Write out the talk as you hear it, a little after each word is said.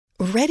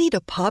Ready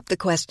to pop the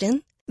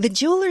question? The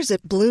jewelers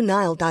at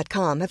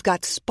BlueNile.com have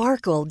got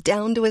sparkle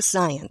down to a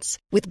science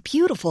with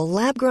beautiful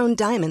lab-grown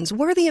diamonds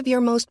worthy of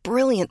your most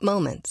brilliant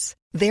moments.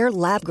 Their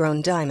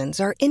lab-grown diamonds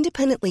are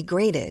independently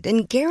graded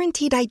and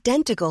guaranteed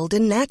identical to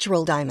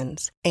natural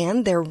diamonds,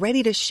 and they're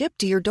ready to ship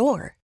to your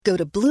door. Go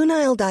to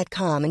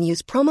BlueNile.com and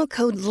use promo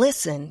code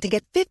LISTEN to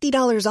get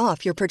 $50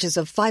 off your purchase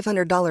of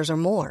 $500 or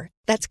more.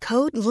 That's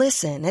code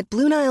LISTEN at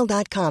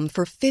BlueNile.com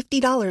for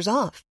 $50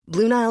 off.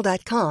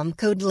 BlueNile.com,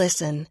 code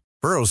LISTEN.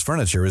 Burrow's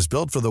furniture is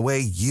built for the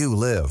way you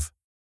live.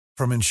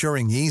 From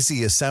ensuring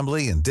easy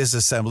assembly and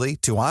disassembly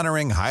to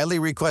honoring highly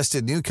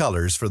requested new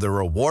colors for their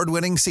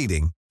award-winning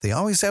seating, they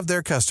always have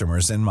their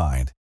customers in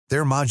mind.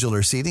 Their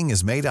modular seating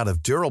is made out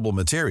of durable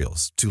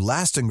materials to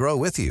last and grow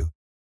with you.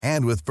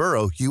 And with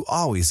Burrow, you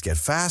always get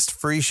fast,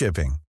 free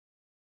shipping.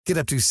 Get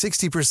up to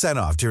 60%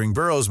 off during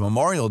Burrow's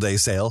Memorial Day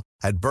sale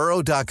at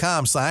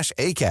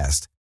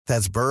burrow.com/ACAST.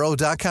 That's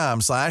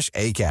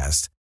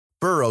burrow.com/ACAST.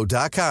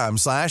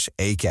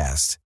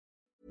 burrow.com/ACAST.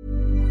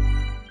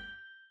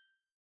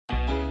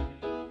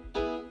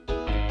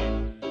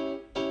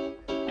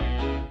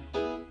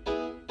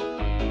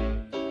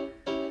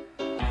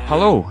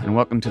 Hello and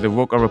welcome to the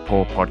Roker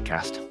Report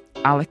podcast.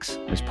 Alex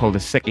has pulled a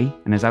sickie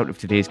and is out of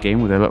today's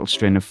game with a little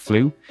strain of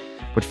flu.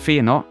 But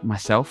fear not,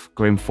 myself,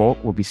 Graham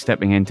Falk, will be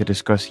stepping in to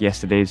discuss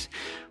yesterday's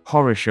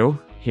horror show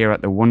here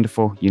at the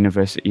wonderful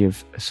University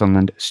of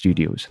Sunderland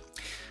studios.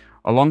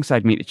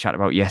 Alongside me to chat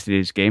about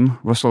yesterday's game,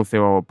 rustle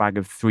through our bag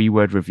of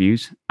 3-word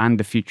reviews and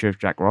the future of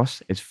Jack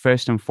Ross is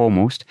first and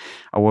foremost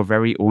our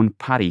very own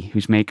Paddy,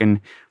 who's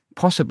making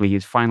possibly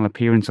his final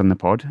appearance on the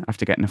pod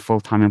after getting a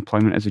full-time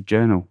employment as a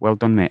journal. Well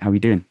done, mate. How are you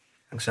doing?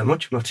 Thanks so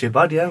much. Not too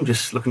bad, yeah. I'm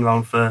just looking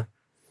around for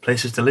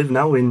places to live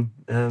now in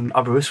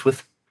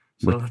Aberystwyth.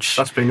 So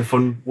that's been a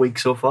fun week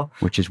so far.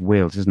 Which is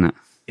Wales, isn't it?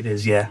 It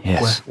is, yeah.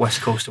 Yes.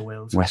 West coast of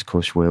Wales. West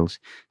Coast Wales.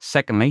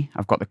 Secondly,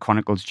 I've got the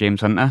Chronicles'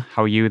 James Hunter.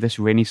 How are you this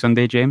rainy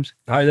Sunday, James?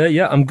 Hi there,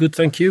 yeah, I'm good,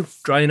 thank you.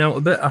 Drying out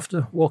a bit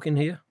after walking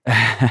here.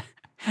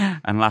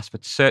 And last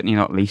but certainly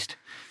not least,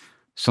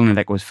 Sunderland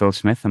Echo's Phil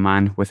Smith, a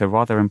man with a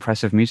rather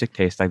impressive music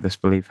taste, I thus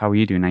believe. How are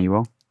you doing? Are you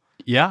well?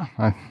 Yeah,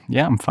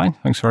 I'm fine.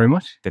 Thanks very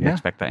much. Didn't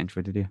expect that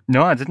intro, did you?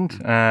 No, I didn't.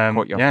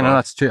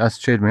 That's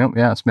cheered me up.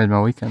 Yeah, it's made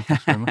my weekend.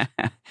 Thanks very much.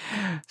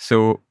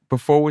 So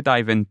before we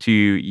dive into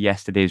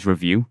yesterday's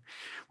review,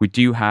 we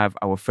do have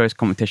our first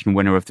competition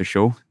winner of the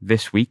show.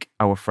 This week,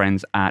 our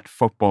friends at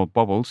Football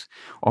Bubbles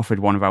offered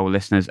one of our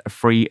listeners a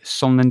free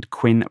Sunderland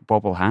Quinn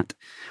bobble hat,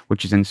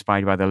 which is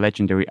inspired by the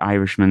legendary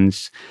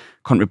Irishman's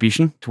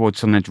contribution towards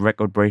Sunderland's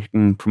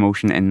record-breaking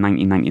promotion in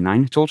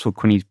 1999. It's also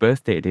Quinny's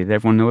birthday today. Did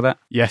everyone know that?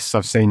 Yes,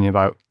 I've seen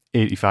about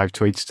 85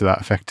 tweets to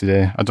that effect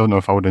today. I don't know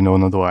if I would have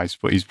known otherwise,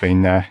 but he's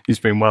been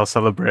well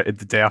celebrated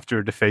the day after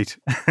a defeat.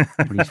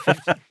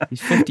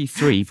 He's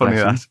 53. Funny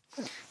that.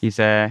 He's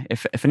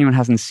if anyone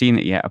hasn't seen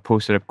it yet, I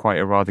posted up quite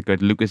a rather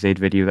good Lucozade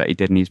video that he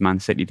did in his Man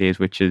City days,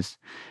 which is,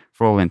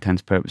 for all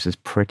intents and purposes,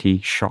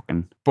 pretty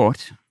shocking.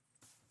 But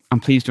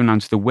I'm pleased to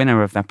announce the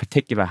winner of that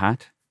particular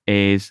hat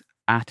is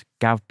at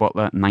Gav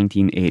Butler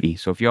 1980.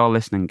 So if you're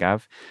listening,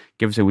 Gav,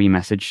 give us a wee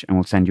message and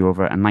we'll send you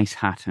over a nice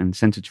hat. And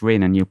since it's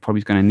raining, you're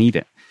probably going to need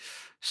it.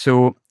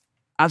 So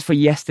as for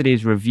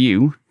yesterday's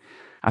review,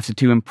 after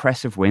 2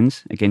 impressive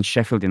wins against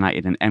Sheffield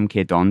United and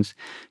MK Dons,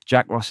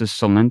 Jack Ross's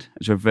Sunderland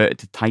has reverted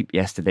to type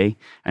yesterday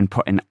and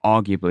put in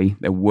arguably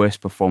their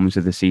worst performance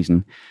of the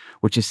season,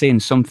 which is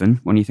saying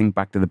something when you think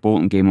back to the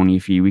Bolton game only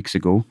a few weeks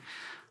ago.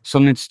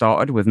 Sunderland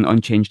started with an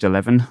unchanged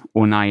 11.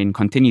 O'Nien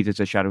continued as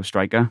a shadow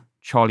striker.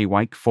 Charlie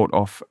Wyke fought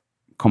off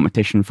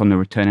competition from the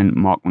returning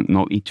Mark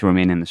McNulty to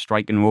remain in the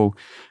striking role,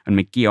 and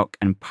McGeoch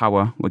and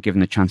Power were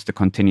given the chance to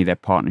continue their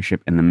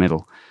partnership in the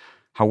middle.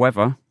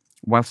 However,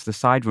 whilst the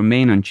side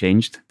remain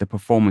unchanged, the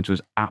performance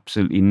was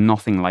absolutely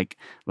nothing like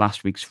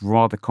last week's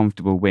rather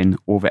comfortable win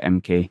over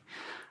MK.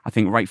 I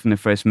think right from the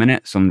first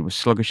minute, Sunderland was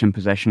sluggish in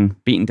possession,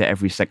 beaten to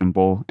every second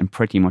ball, and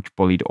pretty much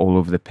bullied all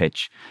over the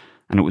pitch.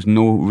 And it was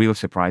no real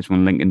surprise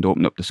when Lincoln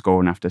opened up the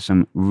scoring after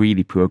some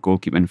really poor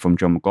goalkeeping from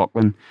John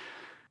McLaughlin.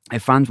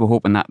 If fans were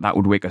hoping that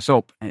would wake us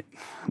up,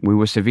 we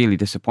were severely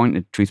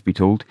disappointed, truth be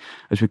told,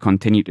 as we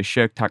continued to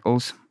shirk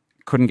tackles,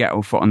 couldn't get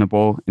our foot on the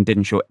ball, and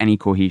didn't show any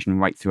cohesion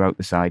right throughout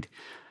the side.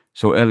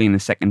 So early in the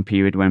second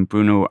period, when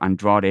Bruno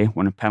Andrade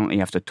won a penalty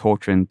after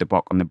torturing De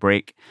Bock on the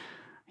break,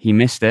 he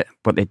missed it,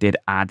 but they did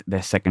add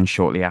their second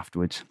shortly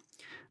afterwards.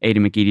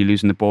 Aidan McGeady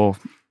losing the ball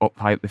up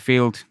high up the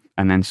field,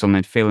 and then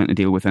Sunderland failing to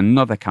deal with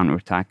another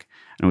counter-attack,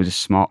 and it was a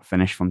smart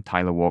finish from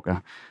Tyler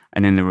Walker.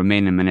 And in the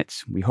remaining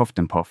minutes, we huffed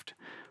and puffed,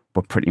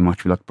 but pretty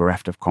much we looked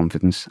bereft of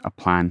confidence, a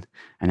plan,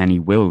 and any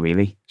will,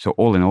 really. So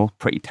all in all,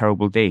 pretty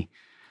terrible day.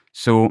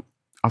 So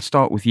I'll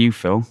start with you,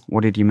 Phil.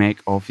 What did you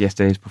make of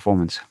yesterday's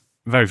performance?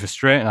 Very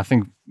frustrating, I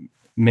think,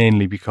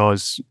 mainly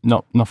because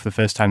not for the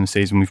first time this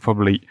season, we've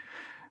probably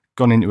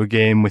gone into a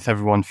game with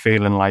everyone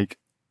feeling like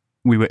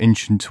we were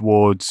inching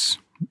towards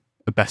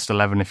a best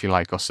 11, if you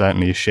like, or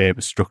certainly a shape,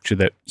 a structure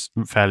that's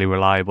fairly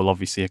reliable,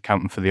 obviously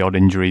accounting for the odd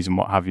injuries and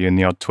what have you and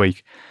the odd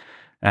tweak.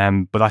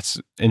 But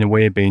that's in a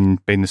way been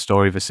the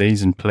story of a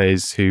season.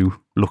 Players who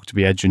look to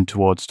be edging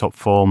towards top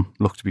form,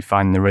 look to be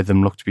finding the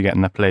rhythm, look to be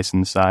getting their place in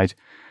the side,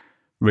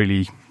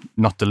 really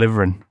not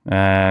delivering.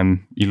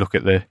 You look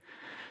at the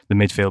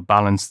midfield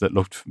balance that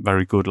looked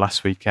very good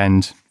last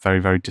weekend, very,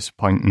 very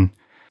disappointing.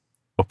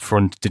 Up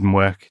front, didn't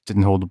work,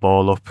 didn't hold the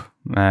ball up,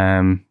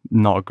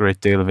 not a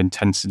great deal of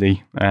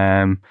intensity.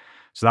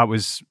 So that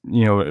was,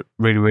 really,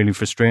 really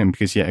frustrating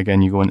because yet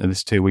again, you go into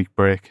this 2-week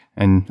break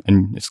and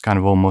it's kind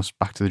of almost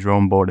back to the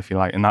drawing board, if you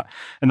like. And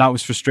that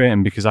was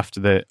frustrating because after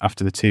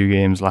the 2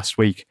 games last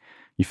week,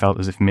 you felt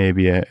as if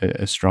maybe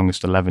a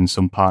strongest 11,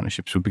 some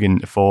partnerships were beginning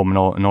to form, and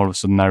all of a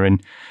sudden they're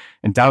in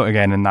doubt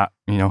again. And that,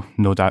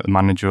 no doubt the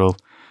manager will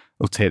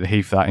take the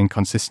heat for that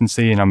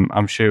inconsistency, and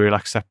I'm sure he'll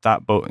accept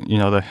that. But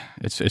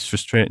it's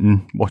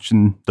frustrating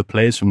watching the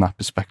players from that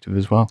perspective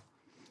as well.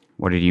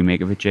 What did you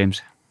make of it,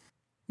 James?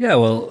 Yeah,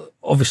 well,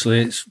 obviously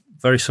it's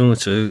very similar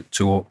to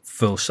what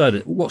Phil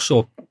said. What's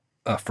so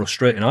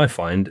frustrating, I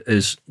find,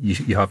 is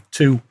you have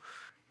two.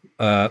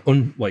 You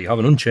have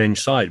an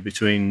unchanged side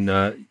between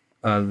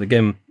the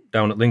game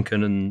down at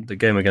Lincoln and the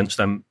game against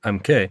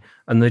MK,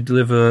 and they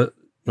deliver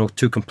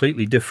two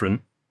completely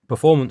different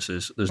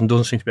performances. There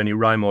doesn't seem to be any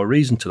rhyme or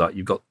reason to that.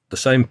 You've got the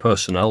same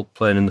personnel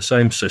playing in the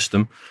same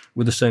system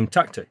with the same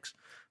tactics.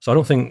 So I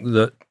don't think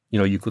that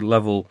you could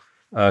level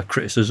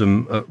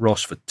criticism at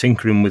Ross for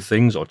tinkering with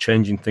things or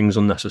changing things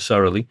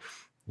unnecessarily.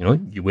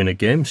 You win a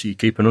game, so you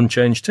keep an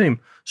unchanged team.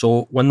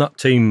 So when that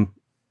team,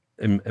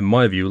 in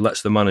my view,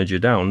 lets the manager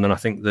down, then I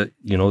think that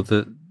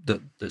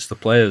that it's the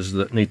players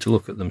that need to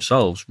look at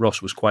themselves.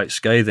 Ross was quite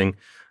scathing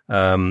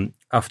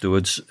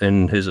afterwards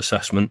in his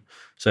assessment,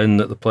 saying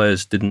that the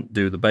players didn't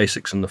do the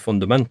basics and the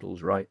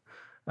fundamentals right,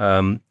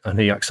 and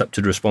he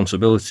accepted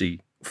responsibility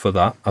for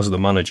that as the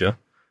manager.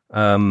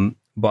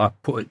 But I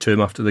put it to him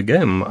after the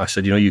game. I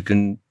said,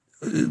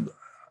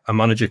 a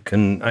manager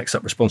can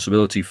accept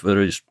responsibility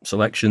for his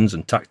selections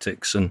and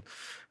tactics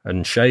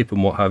and shape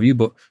and what have you,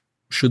 but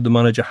should the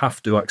manager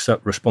have to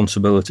accept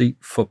responsibility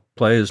for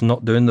players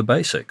not doing the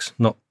basics,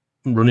 not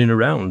running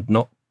around,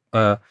 not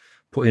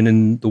putting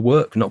in the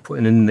work, not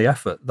putting in the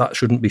effort? That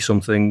shouldn't be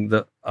something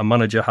that a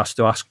manager has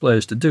to ask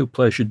players to do.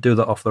 Players should do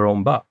that off their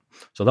own bat.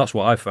 So that's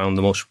what I found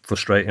the most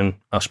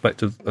frustrating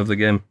aspect of the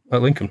game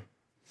at Lincoln.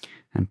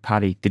 And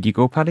Paddy, did you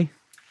go, Paddy?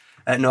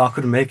 No, I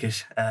couldn't make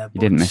it.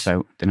 You didn't miss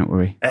out, don't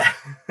worry.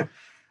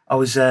 I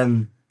was, I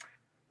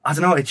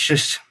don't know, it's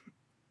just,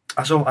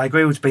 I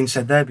agree with what's been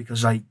said there,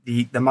 because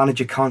the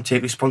manager can't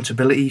take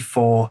responsibility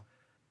for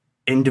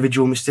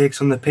individual mistakes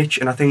on the pitch.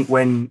 And I think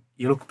when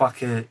you look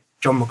back at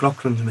John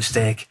McLaughlin's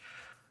mistake,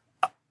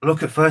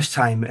 look at first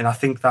time, and I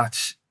think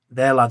that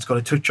their lad's got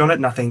a touch on it,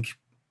 and I think,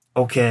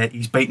 okay,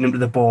 he's beating him to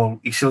the ball,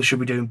 he still should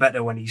be doing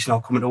better when he's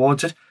not coming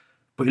towards it.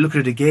 But you look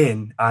at it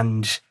again,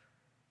 and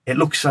it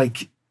looks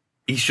like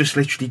he's just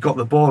literally got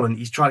the ball and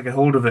he's trying to get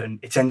hold of it, and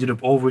it's ended up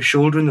over his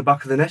shoulder in the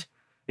back of the net.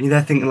 And you're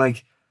there thinking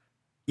like,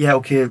 yeah,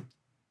 okay,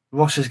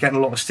 Ross is getting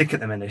a lot of stick at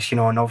the minute, and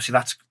obviously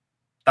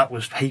that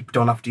was heaped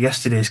on after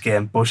yesterday's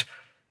game, but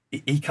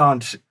he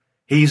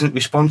isn't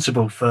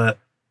responsible for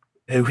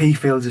who he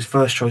feels is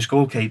first choice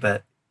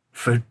goalkeeper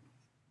for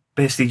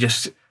basically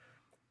just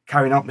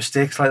carrying out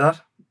mistakes like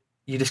that.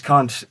 You just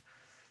can't.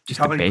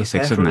 Just the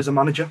basics, isn't it? As a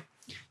manager,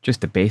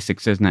 just the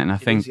basics, isn't it? And I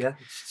think, yeah,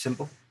 it's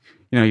simple.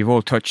 You've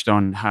all touched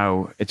on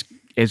how it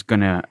is going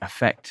to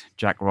affect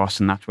Jack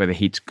Ross, and that's where the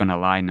heat's going to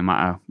lie, no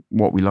matter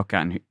what we look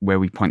at and where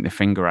we point the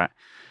finger at.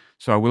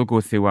 So I will go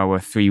through our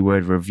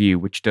 3-word review,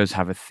 which does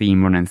have a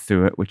theme running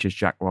through it, which is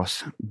Jack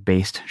Ross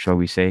based, shall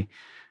we say.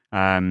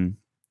 The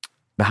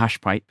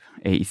Hashpipe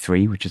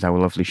 83, which is our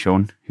lovely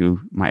Sean, who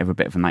might have a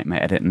bit of a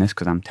nightmare editing this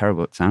because I'm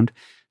terrible at sound,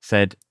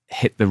 said,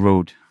 hit the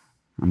road.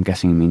 I'm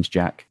guessing he means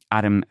Jack.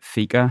 Adam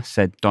Thika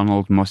said,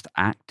 Donald must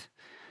act.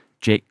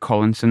 Jake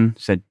Collinson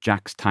said,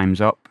 Jack's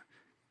time's up.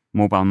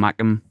 Mobile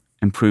Mackham,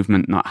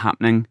 improvement not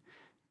happening.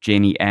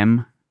 Janie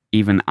M,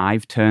 even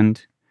I've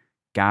turned.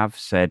 Gav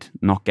said,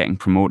 not getting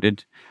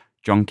promoted.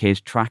 John K's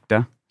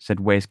Tractor said,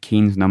 where's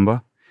Keane's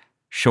number?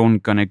 Sean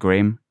Gunnar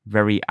Graham,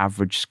 very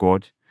average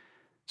squad.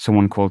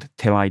 Someone called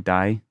Till I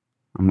Die,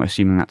 I'm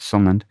assuming that's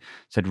Sunderland,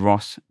 said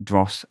Ross,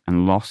 Dross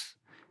and Loss.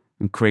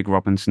 And Craig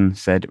Robinson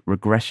said,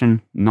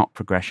 regression, not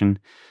progression.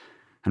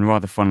 And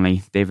rather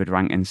funnily, David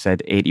Rankin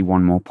said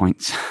 81 more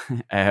points.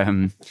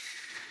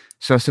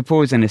 So I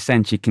suppose in a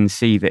sense you can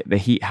see that the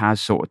heat has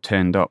sort of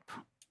turned up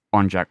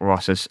on Jack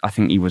Ross. I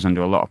think he was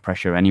under a lot of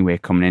pressure anyway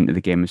coming into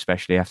the game,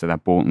 especially after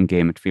that Bolton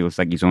game. It feels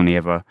like he's only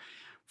ever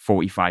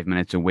 45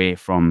 minutes away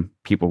from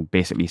people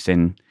basically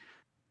saying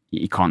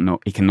he can no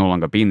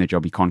longer be in the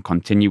job, he can't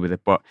continue with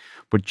it. But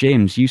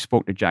James, you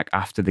spoke to Jack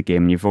after the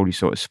game and you've already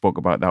sort of spoke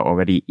about that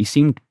already. He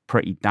seemed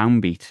pretty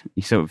downbeat.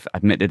 He sort of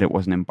admitted it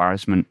was an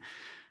embarrassment.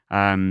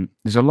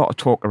 There's a lot of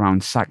talk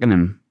around sacking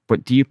him,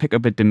 but do you pick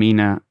up a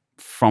demeanour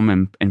from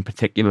him in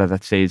particular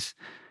that says,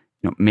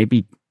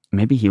 maybe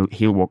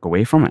he'll walk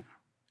away from it?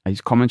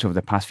 His comments over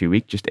the past few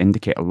weeks just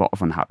indicate a lot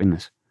of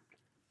unhappiness.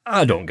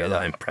 I don't get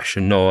that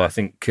impression. No, I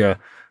think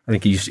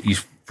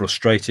he's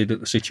frustrated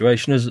at the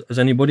situation as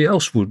anybody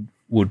else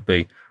would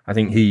be. I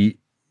think he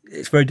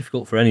it's very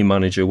difficult for any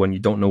manager when you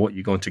don't know what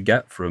you're going to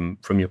get from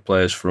your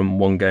players from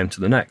one game to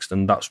the next,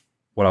 and that's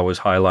what I was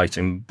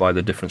highlighting by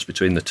the difference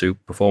between the two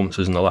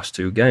performances in the last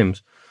two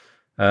games.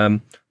 I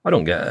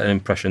don't get an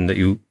impression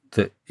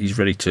that he's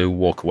ready to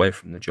walk away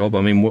from the job.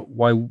 I mean,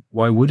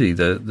 why would he?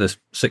 The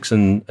sixth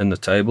in the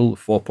table,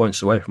 4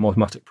 points away from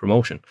automatic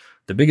promotion.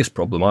 The biggest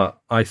problem,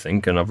 I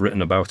think, and I've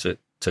written about it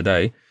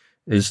today,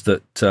 is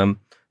that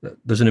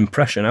there's an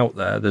impression out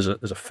there, there's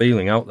a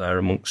feeling out there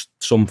amongst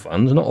some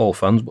fans, not all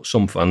fans, but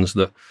some fans,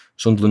 that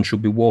Sunderland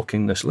should be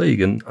walking this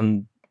league,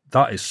 and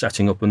that is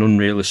setting up an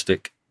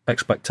unrealistic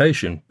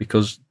expectation,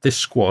 because this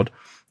squad,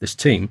 this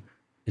team,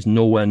 is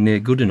nowhere near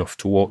good enough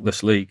to walk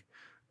this league,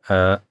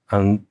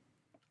 and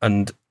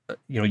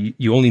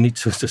you only need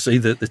to see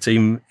the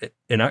team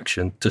in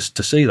action to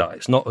see that.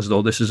 It's not as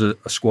though this is a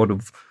squad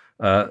of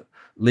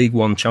League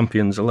One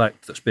champions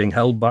elect that's being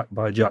held back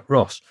by Jack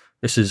Ross.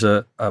 This is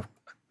a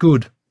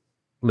good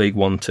League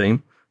One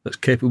team that's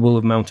capable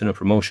of mounting a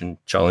promotion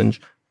challenge,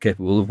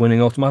 capable of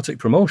winning automatic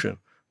promotion.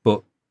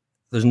 But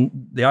there's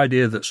the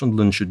idea that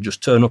Sunderland should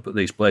just turn up at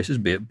these places,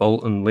 be it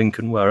Bolton,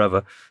 Lincoln,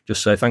 wherever,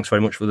 just say thanks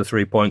very much for the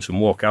 3 points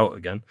and walk out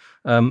again.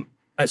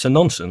 It's a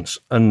nonsense,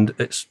 and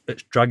it's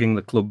dragging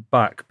the club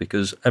back,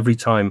 because every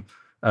time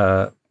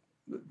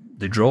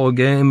they draw a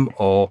game,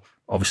 or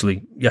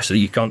obviously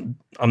yesterday,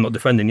 I'm not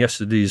defending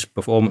yesterday's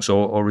performance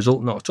or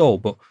result, not at all,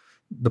 but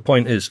the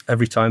point is,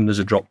 every time there's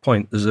a drop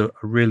point, there's a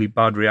really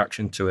bad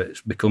reaction to it.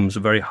 It becomes a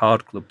very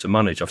hard club to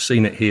manage. I've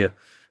seen it here,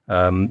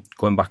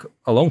 going back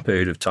a long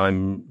period of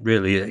time,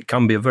 really. It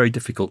can be a very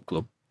difficult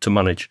club to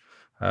manage.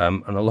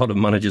 And a lot of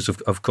managers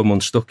have come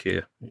unstuck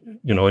here.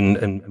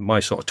 In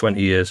my sort of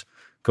 20 years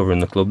covering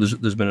the club,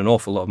 there's been an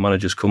awful lot of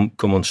managers come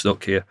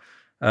unstuck here.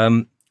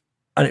 And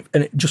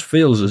it just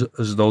feels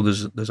as though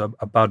there's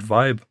a bad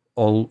vibe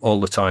all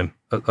the time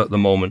at the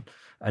moment.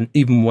 And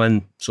even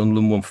when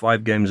Sunderland won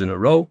 5 games in a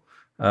row,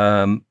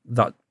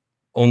 that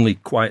only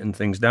quietened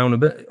things down a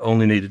bit. It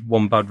only needed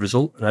one bad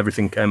result and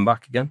everything came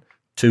back again.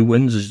 2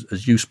 wins,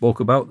 as you spoke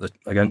about,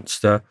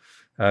 against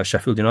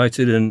Sheffield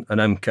United and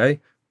MK.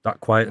 That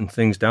quietened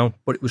things down,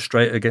 but it was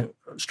straight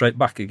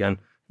back again,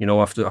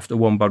 after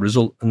one bad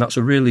result. And that's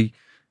a really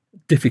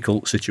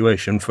difficult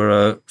situation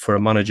for a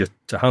manager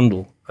to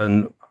handle.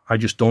 And I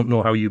just don't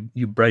know how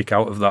you break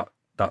out of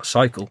that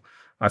cycle.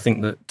 I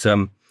think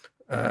that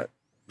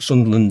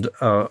Sunderland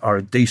are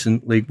a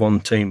decent League One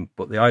team,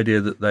 but the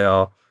idea that they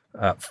are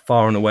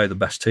far and away the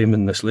best team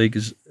in this league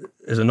is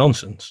a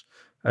nonsense.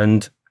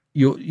 And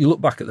you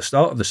look back at the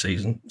start of the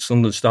season,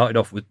 Sunderland started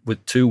off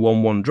with 2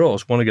 1-1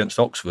 draws, one against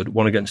Oxford,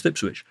 one against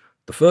Ipswich.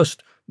 The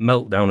first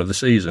meltdown of the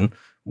season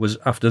was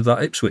after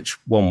that Ipswich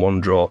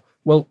 1-1 draw.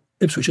 Well,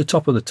 Ipswich are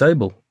top of the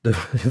table.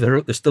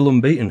 They're still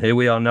unbeaten. Here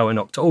we are now in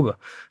October.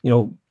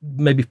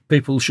 Maybe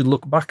people should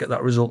look back at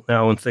that result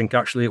now and think,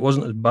 actually, it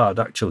wasn't as bad,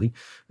 actually,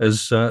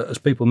 as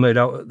people made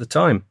out at the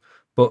time.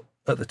 But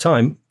at the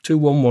time, 2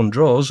 1-1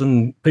 draws,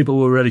 and people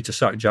were ready to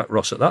sack Jack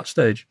Ross at that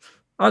stage.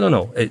 I don't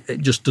know.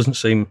 It just doesn't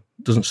seem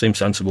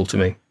sensible to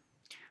me.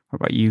 What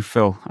about you,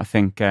 Phil? I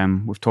think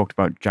we've talked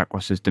about Jack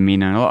Ross's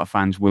demeanour, and a lot of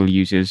fans will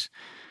use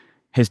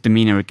his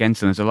demeanour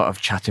against him. There's a lot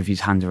of chat of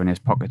his hands are in his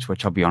pockets,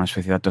 which I'll be honest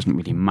with you, that doesn't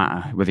really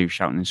matter whether you're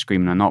shouting and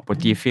screaming or not. But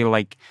do you feel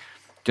like,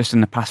 just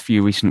in the past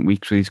few recent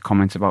weeks with his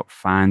comments about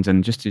fans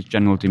and just his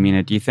general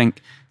demeanour, do you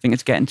think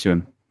it's getting to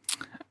him?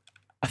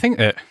 I think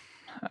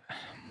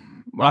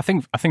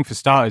for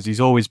starters, he's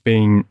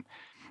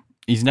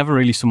never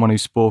really someone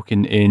who's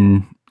spoken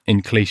in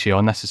cliche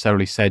or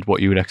necessarily said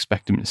what you would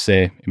expect him to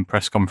say in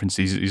press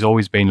conferences. He's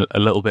always been a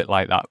little bit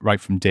like that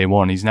right from day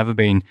one. He's never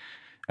been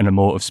an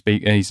emotive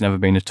speaker. He's never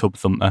been a tub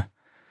thumper.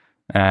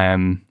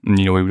 And,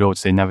 we would always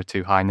say never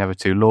too high, never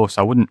too low.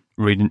 So I wouldn't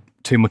read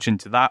too much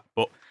into that.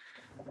 But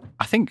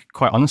I think,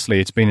 quite honestly,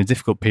 it's been a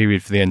difficult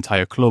period for the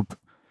entire club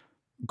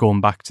going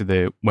back to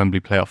the Wembley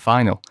playoff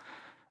final.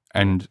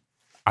 And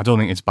I don't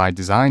think it's by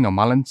design or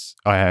malice,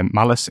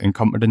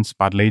 incompetence,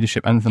 bad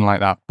leadership, anything like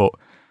that. But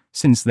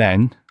since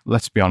then,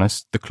 let's be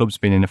honest, the club's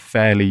been in a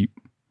fairly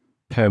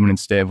permanent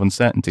state of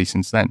uncertainty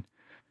since then.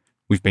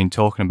 We've been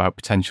talking about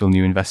potential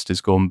new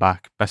investors going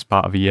back best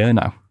part of a year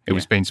now. It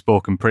was being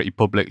spoken pretty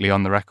publicly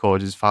on the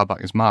record as far back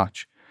as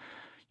March.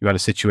 You had a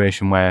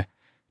situation where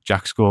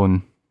Jack's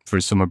going for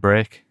his summer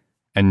break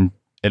and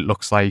it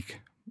looks like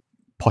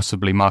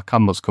possibly Mark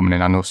Campbell's coming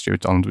in. I know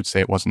Stuart Donald would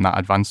say it wasn't that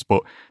advanced,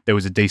 but there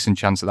was a decent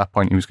chance at that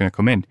point he was going to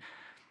come in.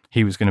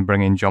 He was going to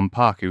bring in John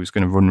Park, who was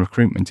going to run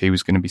recruitment. He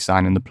was going to be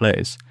signing the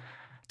players.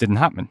 Didn't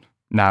happen.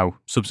 Now,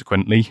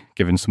 subsequently,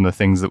 given some of the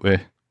things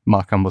that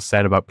Mark Campbell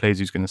said about players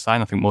he's going to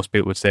sign, I think most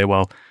people would say,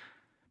 well,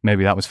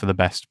 maybe that was for the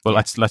best. But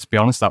let's be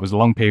honest, that was a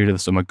long period of the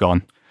summer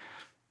gone.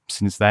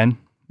 Since then,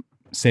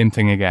 same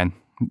thing again.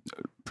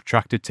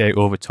 Protracted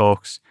takeover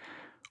talks.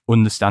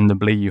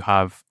 Understandably, you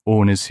have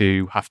owners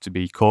who have to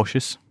be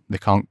cautious. They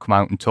can't come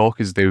out and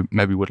talk as they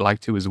maybe would like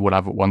to, as they would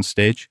have at one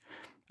stage.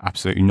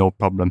 Absolutely no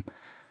problem.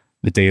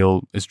 The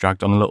deal is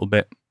dragged on a little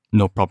bit.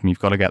 No problem. You've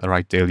got to get the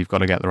right deal. You've got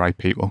to get the right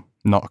people.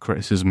 Not a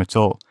criticism at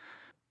all.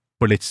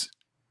 But it's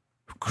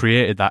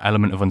created that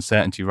element of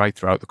uncertainty right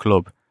throughout the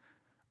club.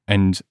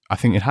 And I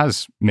think it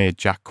has made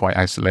Jack quite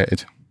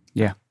isolated.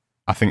 Yeah.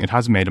 I think it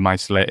has made him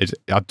isolated.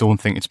 I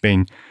don't think it's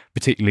been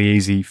particularly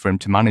easy for him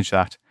to manage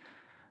that.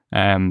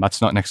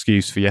 That's not an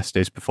excuse for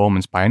yesterday's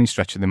performance by any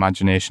stretch of the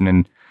imagination.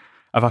 And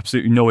I've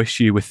absolutely no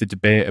issue with the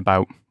debate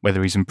about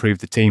whether he's improved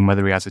the team,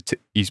 whether he has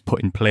he's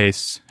put in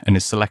place and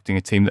is selecting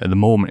a team that at the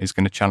moment is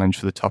going to challenge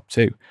for the top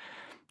two.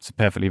 It's a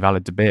perfectly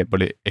valid debate,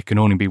 but it can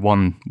only be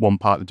one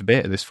part of the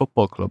debate of this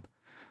football club.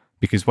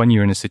 Because when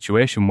you're in a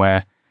situation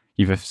where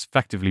you've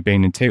effectively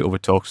been in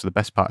takeover talks for the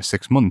best part of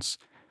 6 months,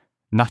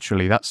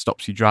 naturally that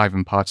stops you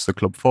driving parts of the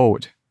club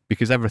forward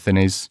because everything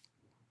is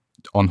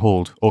on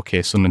hold.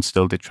 Okay, Sunderland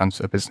still did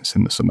transfer business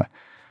in the summer,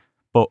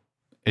 but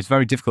it's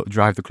very difficult to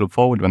drive the club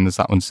forward when there's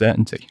that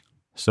uncertainty.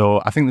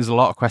 So I think there's a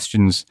lot of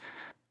questions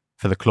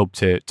for the club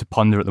to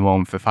ponder at the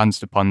moment, for fans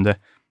to ponder.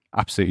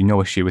 Absolutely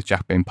no issue with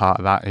Jack being part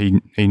of that.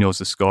 He knows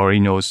the score.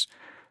 He knows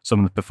some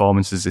of the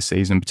performances this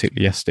season,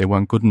 particularly yesterday,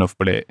 weren't good enough,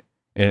 but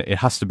it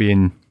has to be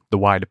in the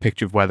wider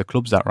picture of where the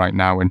club's at right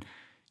now, and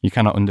you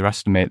cannot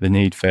underestimate the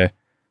need for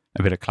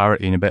a bit of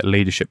clarity and a bit of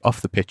leadership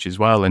off the pitch as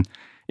well. And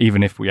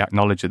even if we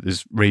acknowledge that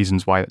there's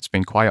reasons why it's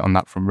been quiet on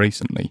that from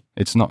recently,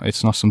 it's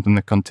not something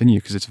that continue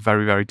because it's a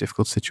very, very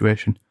difficult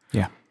situation.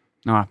 Yeah,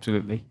 no,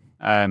 absolutely.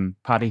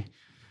 Paddy,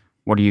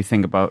 what do you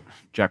think about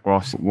Jack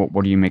Ross?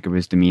 What do you make of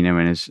his demeanour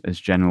and his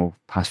general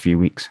past few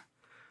weeks?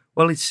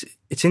 Well, it's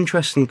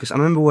interesting because I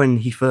remember when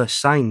he first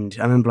signed,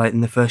 I remember like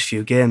in the first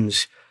few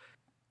games,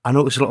 I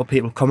noticed a lot of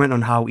people comment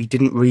on how he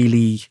didn't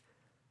really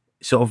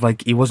sort of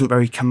like, he wasn't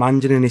very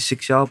commanding in his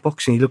 6-yard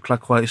box and he looked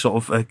like quite a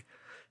sort of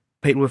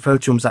people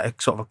referred to him as like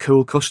a sort of a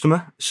cool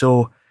customer.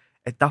 So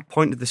at that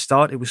point at the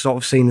start, it was sort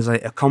of seen as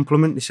like a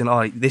compliment. They said,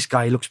 oh, this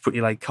guy looks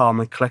pretty like calm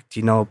and collected,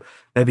 you know,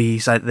 maybe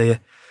he's like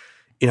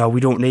we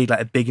don't need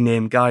like a big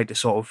name guy to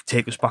sort of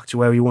take us back to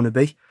where we want to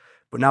be.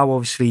 But now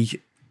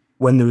obviously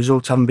when the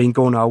results haven't been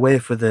going our way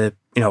for the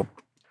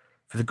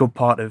good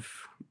part of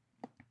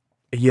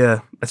a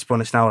year, let's be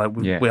honest now, like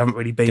we haven't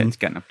really been... It's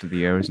getting up to the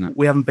year, isn't it?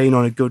 We haven't been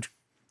on a good,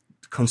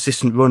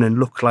 consistent run and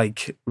look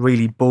like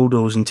really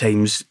bulldozing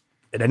teams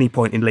at any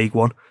point in League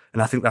One.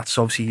 And I think that's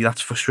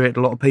frustrated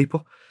a lot of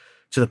people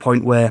to the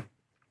point where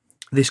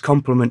this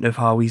compliment of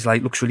how he's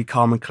like looks really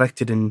calm and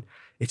collected and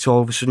it's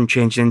all of a sudden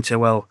changed into,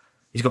 well,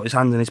 he's got his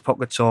hands in his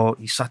pockets or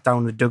he's sat down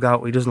in the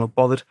dugout or he doesn't look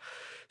bothered.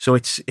 So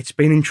it's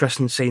been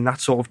interesting seeing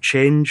that sort of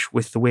change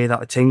with the way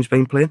that the team's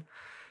been playing.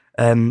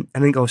 I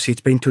think obviously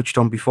it's been touched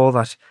on before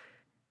that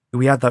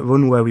we had that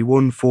run where we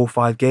won 4 or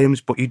 5 games,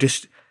 but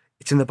it's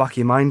in the back of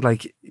your mind,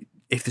 like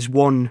if there's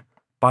one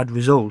bad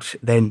result,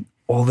 then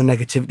all the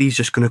negativity is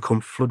just going to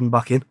come flooding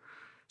back in.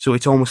 So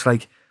it's almost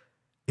like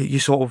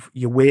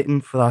you're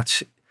waiting for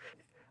that.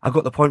 I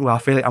got the point where I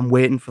feel like I'm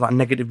waiting for that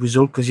negative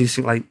result because you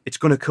think like it's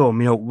going to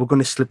come, you know, we're going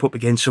to slip up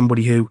against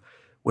somebody who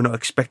we're not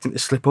expecting to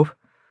slip up.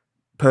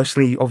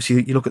 Personally,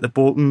 obviously, you look at the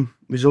Bolton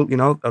result, you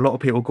know, a lot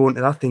of people go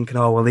into that thinking,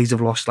 oh, well, these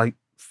have lost like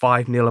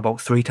 5-0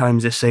 about 3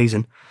 times this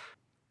season.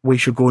 We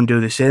should go and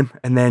do the same.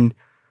 And then,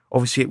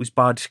 obviously, it was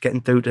bad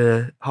getting through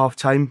to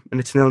half-time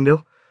and it's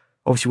 0-0.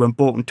 Obviously, when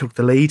Bolton took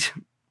the lead,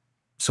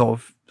 sort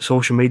of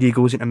social media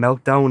goes into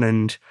meltdown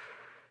and,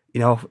 you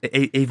know,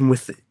 even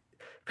with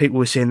people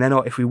were saying then, oh,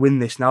 if we win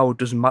this now, it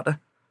doesn't matter.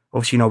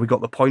 Obviously, you know, we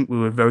got the point. We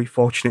were very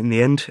fortunate in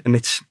the end. And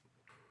it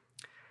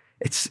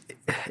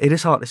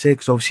is hard to say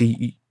because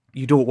obviously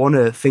you don't want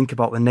to think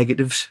about the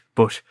negatives,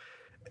 but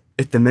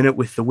at the minute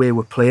with the way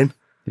we're playing,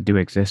 they do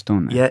exist,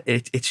 don't they? Yeah,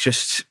 it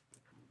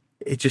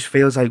just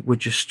feels like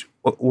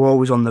we're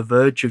always on the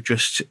verge of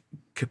just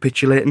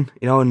capitulating,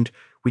 you know. And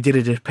we did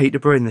it at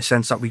Peterborough in the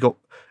sense that we got,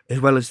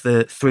 as well as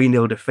the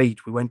 3-0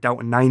 defeat, we went down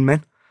to 9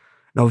 men.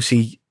 And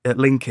obviously at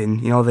Lincoln,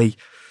 you know, they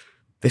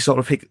sort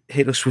of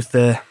hit us with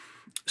the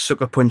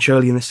sucker punch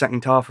early in the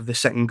second half of the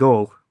second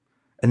goal,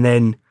 and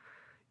then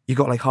you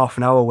got like half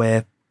an hour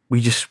where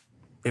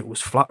it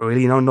was flat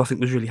really, you know, nothing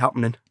was really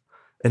happening.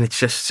 And it's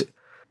just,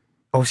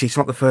 obviously it's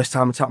not the first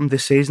time it's happened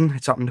this season.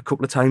 It's happened a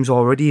couple of times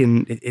already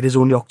and it is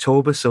only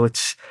October. So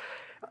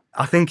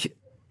I don't think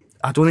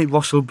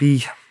Ross will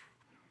be,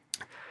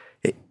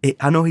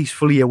 I know he's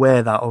fully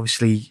aware that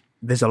obviously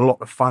there's a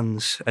lot of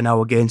fans are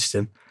now against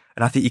him.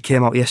 And I think he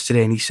came out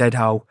yesterday and he said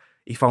how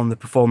he found the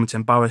performance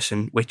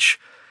embarrassing, which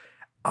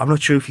I'm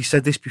not sure if he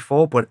said this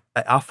before, but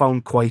I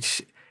found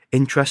quite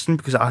interesting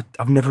because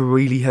I've never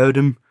really heard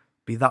him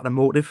be that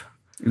emotive.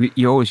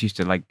 You always used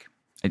to like,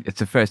 it's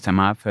the first time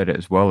I've heard it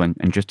as well.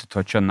 And just to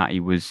touch on that,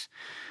 he was,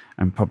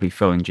 and probably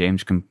Phil and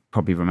James can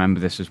probably remember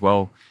this as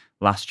well.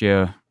 Last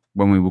year,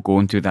 when we were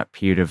going through that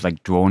period of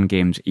like drawn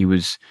games, he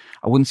was,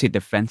 I wouldn't say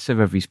defensive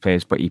of his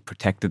players, but he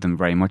protected them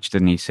very much,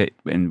 didn't he?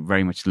 And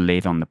very much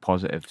laid on the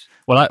positives.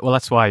 Well,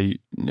 that's why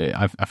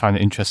I find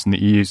it interesting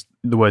that you used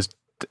the words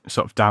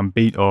sort of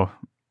downbeat, or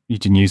you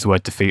didn't use the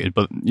word defeated,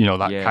 but you know,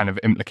 that kind of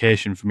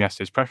implication from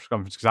yesterday's press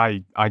conference,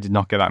 because I did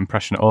not get that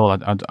impression at all. I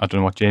don't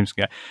know what James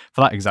can get.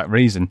 For that exact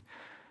reason,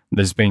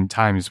 there's been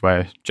times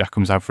where Jack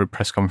comes out for a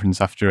press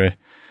conference after a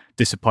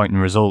disappointing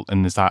result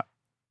and there's that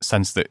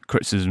sense that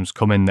criticisms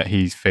come in that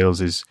he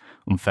feels is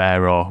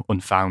unfair or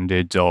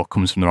unfounded or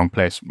comes from the wrong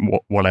place,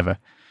 whatever.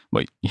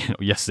 But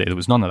yesterday there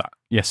was none of that.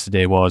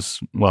 Yesterday was,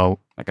 well,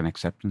 like an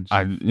acceptance.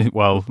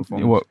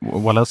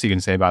 What else are you going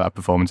to say about that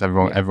performance?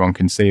 Everyone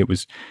can see it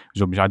was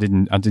rubbish. I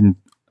didn't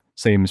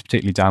see him as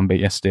particularly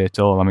downbeat yesterday at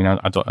all. I mean,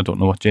 I don't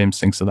know what James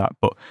thinks of that,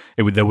 but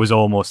there was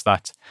almost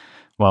that.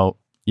 Well,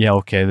 yeah,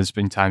 okay. There's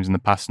been times in the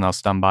past, and I'll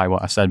stand by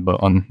what I said.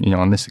 But on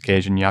this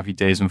occasion, you have your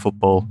days in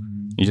football.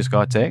 You just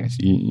got to take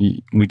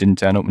it. We didn't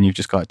turn up, and you've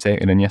just got to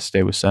take it. And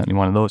yesterday was certainly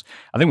one of those.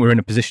 I think we're in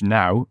a position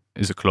now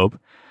as a club,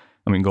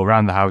 and we can go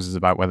round the houses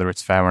about whether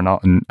it's fair or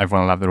not, and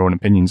everyone will have their own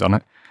opinions on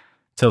it.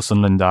 Till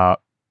Sunderland are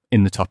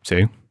in the top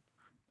 2,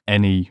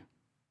 any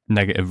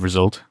negative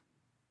result,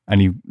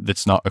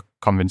 that's not a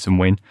convincing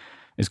win,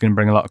 is going to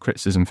bring a lot of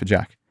criticism for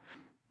Jack.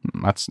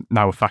 That's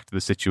now a fact of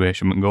the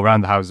situation. We can go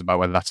around the houses about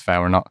whether that's fair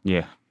or not.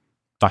 Yeah,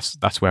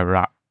 that's where we're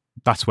at.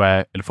 That's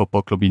where at a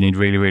football club you need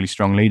really, really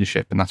strong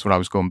leadership, and that's what I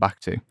was going back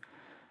to.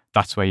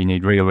 That's where you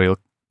need real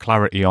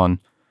clarity on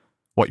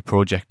what your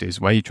project is,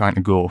 where you're trying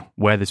to go,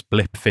 where this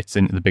blip fits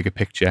into the bigger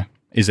picture.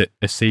 Is it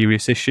a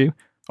serious issue,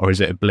 or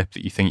is it a blip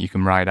that you think you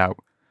can ride out?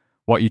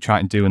 What are you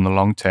trying to do in the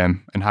long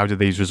term, and how do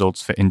these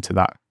results fit into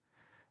that?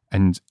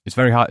 And it's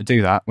very hard to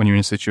do that when you're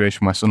in a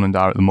situation where Sunderland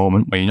are at the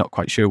moment, where you're not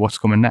quite sure what's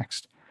coming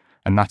next.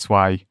 And that's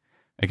why,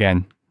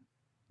 again,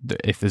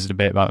 if there's a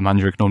debate about the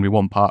manager, it can only be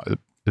one part of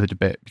the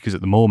debate, because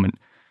at the moment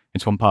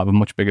it's one part of a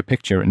much bigger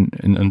picture, and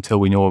until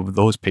we know of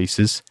those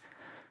pieces,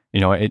 you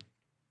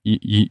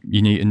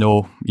need to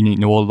know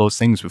all those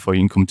things before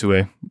you can come to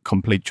a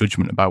complete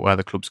judgment about where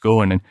the club's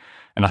going.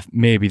 And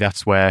maybe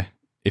that's where,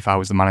 if I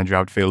was the manager, I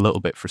would feel a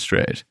little bit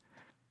frustrated.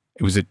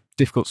 It was a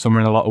difficult summer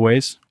in a lot of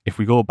ways. If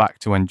we go back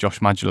to when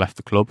Josh Maja left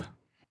the club,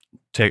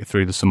 take it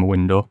through the summer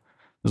window,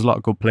 there's a lot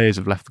of good players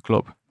have left the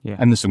club. Yeah.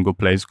 And there's some good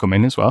players come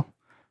in as well.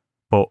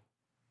 But,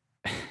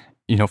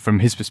 from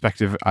his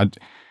perspective,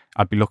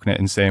 I'd be looking at it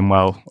and saying,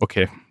 well,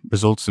 okay,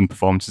 results and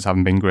performances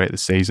haven't been great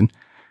this season,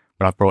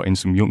 but I've brought in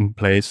some young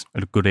players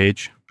at a good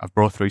age. I've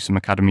brought through some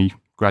academy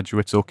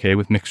graduates, okay,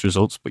 with mixed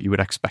results, but you would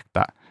expect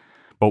that.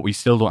 But we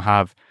still don't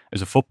have,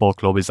 as a football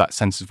club, is that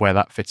sense of where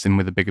that fits in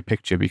with the bigger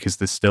picture, because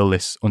there's still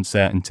this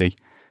uncertainty.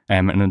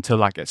 And until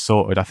that gets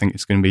sorted, I think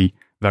it's going to be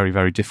very,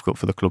 very difficult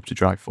for the club to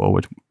drive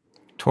forward.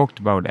 Talked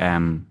about,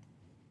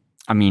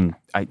 I've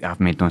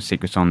made no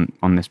secrets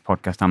on this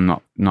podcast. I'm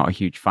not a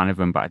huge fan of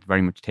him, but I'd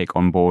very much take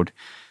on board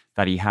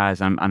that he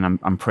has, and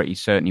I'm pretty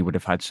certain he would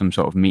have had some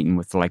sort of meeting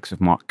with the likes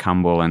of Mark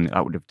Campbell, and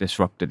that would have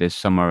disrupted his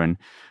summer and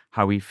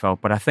how he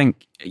felt. But I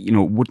think, it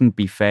wouldn't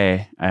be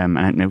fair, and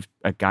I know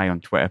a guy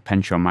on Twitter,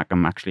 Penshaw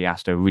Mackham, actually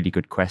asked a really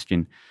good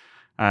question.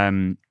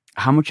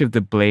 How much of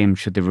the blame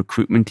should the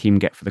recruitment team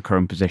get for the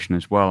current position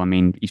as well? I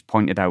mean, he's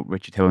pointed out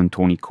Richard Hill and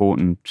Tony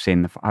Courton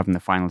saying having the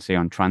final say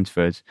on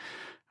transfers.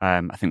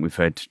 I think we've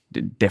heard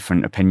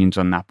different opinions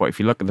on that. But if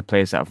you look at the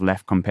players that have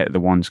left compared to the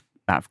ones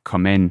that have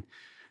come in,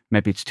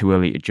 maybe it's too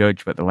early to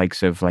judge, but the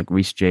likes of like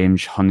Reece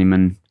James,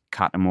 Honeyman,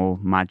 Cattermole,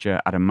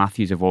 Maja, Adam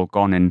Matthews have all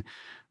gone. And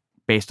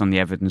based on the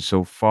evidence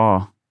so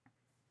far,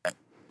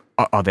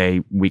 are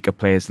they weaker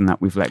players than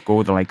that we've let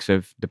go? The likes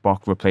of De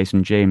Bock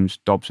replacing James,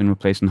 Dobson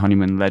replacing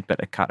Honeyman,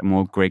 Ledbetter,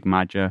 Cattermole, Greg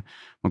Maja,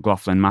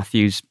 McLaughlin,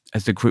 Matthews.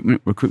 Has the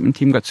recruitment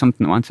team got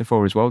something to answer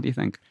for as well, do you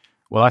think?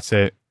 Well, that's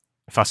a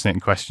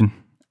fascinating question,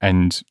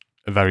 and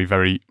a very,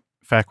 very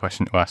fair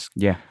question to ask.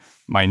 Yeah.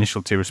 My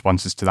initial 2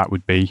 responses to that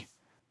would be,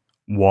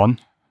 1,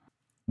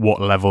 what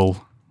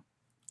level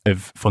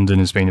of funding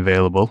has been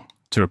available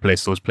to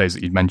replace those players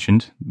that you'd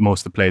mentioned? Most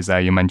of the players there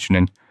you're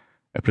mentioning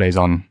are players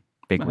on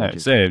big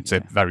wages. It's a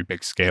very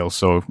big scale,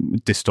 so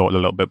distorted a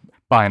little bit.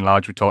 By and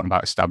large, we're talking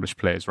about established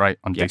players, right,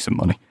 on decent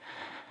money.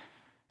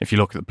 If you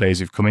look at the players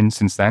who've come in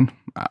since then,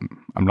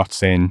 I'm not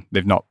saying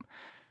they've not.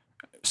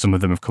 Some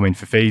of them have come in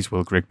for fees,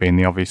 Will Grigg being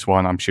the obvious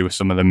one. I'm sure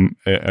some of them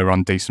are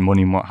on decent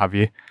money and what have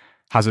you.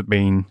 Has it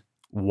been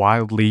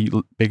wildly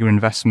bigger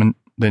investment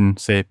than,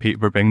 say,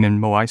 Peterborough bringing in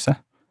Mo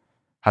Isa?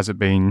 Has it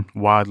been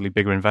wildly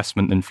bigger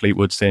investment than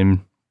Fleetwood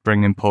saying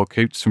bringing in Paul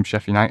Coots from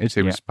Sheffield United,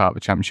 who was part of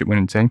the championship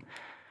winning team?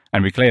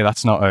 And be clear,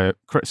 that's not a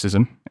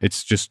criticism.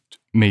 It's just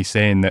me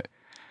saying that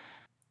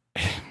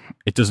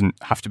it doesn't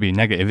have to be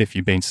negative if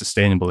you're being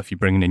sustainable, if you're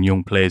bringing in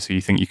young players who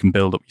you think you can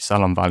build up your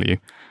sell-on value.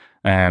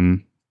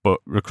 But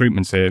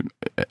recruitment's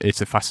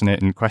it's a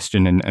fascinating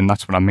question, and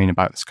that's what I mean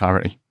about this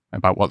clarity,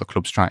 about what the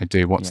club's trying to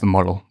do, what's the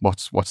model,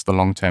 what's the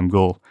long-term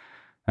goal.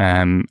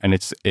 And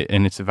it's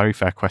a very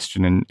fair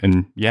question,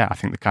 and I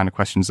think the kind of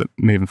questions that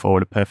moving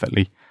forward are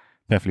perfectly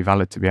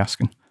valid to be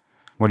asking.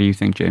 What do you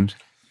think, James?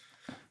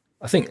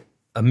 I think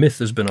a myth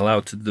has been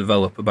allowed to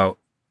develop about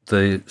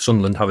the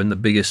Sunderland having the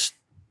biggest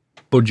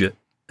budget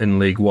in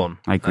League One.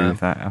 I agree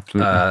with that,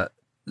 absolutely.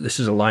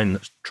 This is a line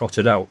that's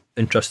trotted out,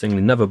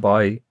 interestingly, never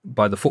by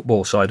the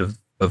football side of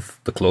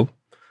the club.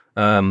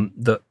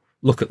 That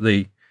look at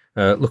the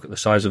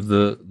size of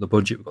the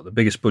budget. We've got the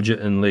biggest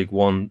budget in League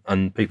One,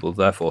 and people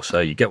therefore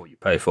say you get what you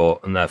pay for,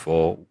 and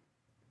therefore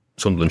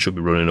Sunderland should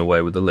be running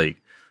away with the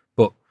league.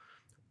 But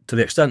to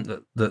the extent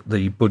that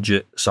the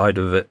budget side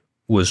of it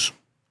was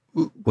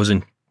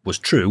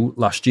true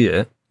last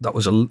year, that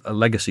was a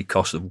legacy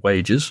cost of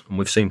wages, and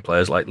we've seen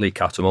players like Lee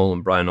Cattermole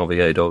and Brian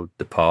Oviedo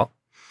depart.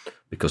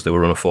 because they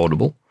were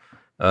unaffordable,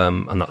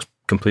 and that's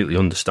completely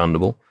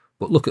understandable.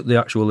 But look at the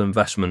actual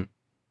investment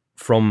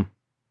from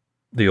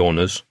the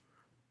owners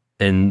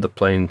in the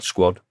playing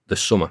squad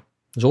this summer.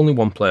 There's only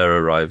one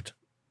player arrived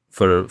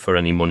for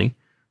any money,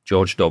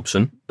 George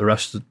Dobson. The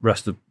rest of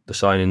the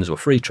signings were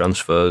free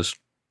transfers,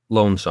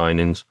 loan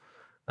signings.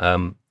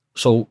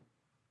 So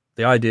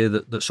the idea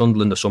that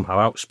Sunderland are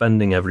somehow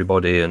outspending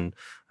everybody and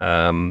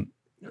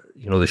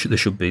they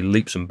should be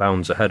leaps and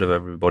bounds ahead of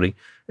everybody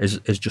is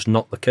just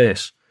not the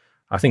case.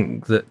 I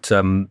think that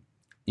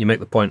you make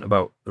the point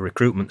about the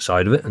recruitment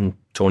side of it and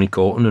Tony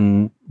Coton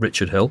and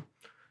Richard Hill.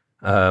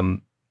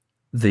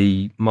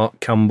 The Mark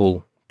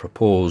Campbell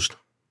proposed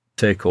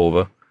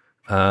takeover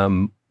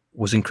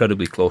was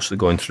incredibly close to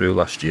going through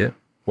last year,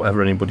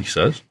 whatever anybody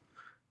says.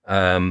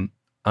 And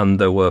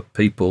there were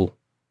people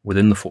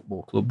within the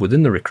football club,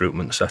 within the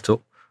recruitment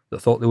setup,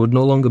 that thought they would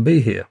no longer be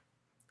here.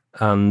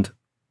 And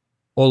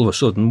all of a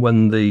sudden,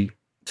 when the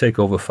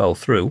takeover fell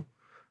through,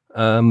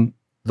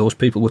 those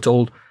people were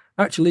told,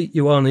 actually,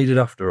 you are needed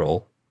after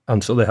all.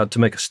 And so they had to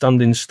make a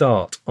standing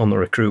start on the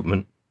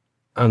recruitment.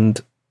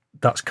 And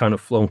that's kind of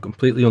flown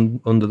completely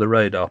under the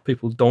radar.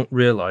 People don't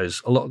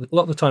realise, a lot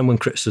of the time when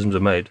criticisms are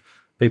made,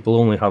 people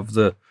only have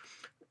the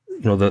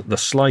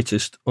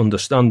slightest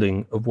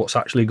understanding of what's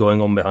actually going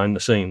on behind the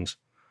scenes.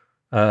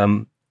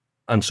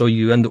 And so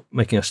you end up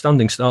making a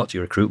standing start to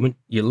your recruitment.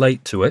 You're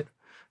late to it.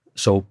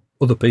 So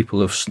other people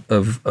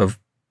have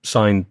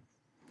signed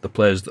the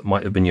players that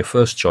might have been your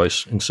first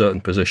choice in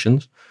certain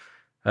positions.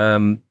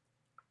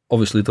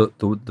 Obviously,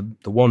 the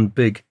one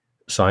big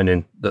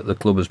signing that the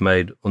club has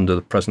made under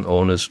the present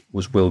owners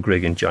was Will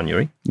Grigg in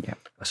January. Yeah.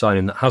 A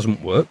signing that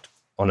hasn't worked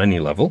on any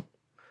level,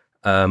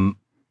 but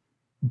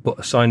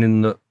a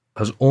signing that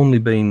has only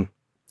been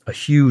a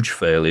huge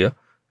failure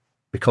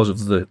because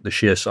of the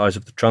sheer size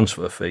of the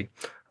transfer fee.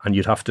 And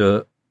you'd have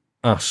to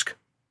ask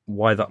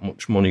why that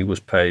much money was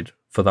paid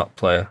for that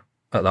player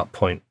at that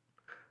point.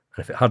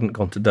 And if it hadn't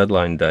gone to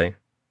deadline day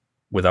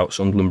without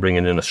Sunderland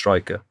bringing in a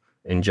striker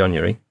in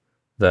January,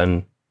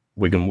 then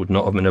Wigan would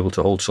not have been able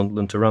to hold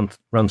Sunderland to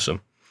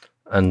ransom.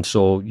 And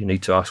so you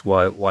need to ask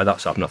why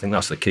that's happened. I think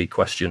that's the key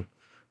question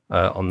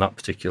on that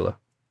particular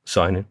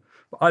signing.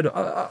 But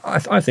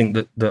I think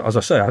that, as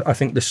I say, I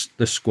think this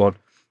squad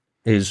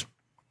is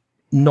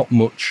not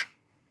much,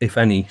 if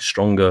any,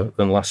 stronger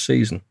than last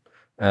season.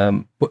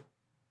 But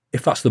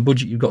if that's the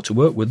budget you've got to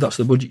work with, that's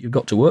the budget you've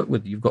got to work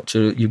with. You've got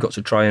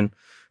to try and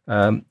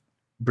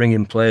bring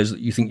in players that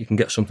you think you can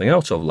get something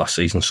out of. Last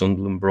season,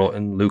 Sunderland brought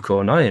in Luke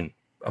O'Nien,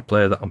 a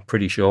player that I'm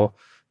pretty sure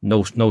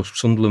no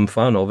Sunderland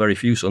fan or very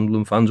few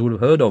Sunderland fans would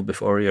have heard of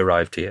before he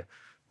arrived here.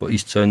 But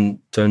he's turned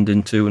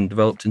into and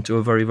developed into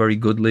a very, very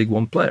good League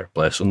One player. A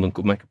player Sunderland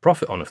could make a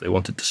profit on if they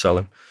wanted to sell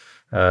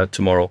him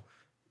tomorrow.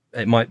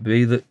 It might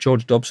be that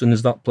George Dobson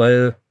is that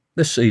player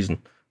this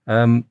season.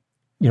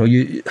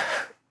 You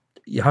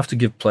have to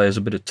give players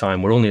a bit of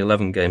time. We're only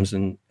 11 games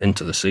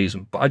into the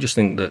season, but I just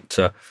think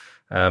that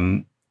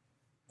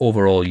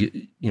overall,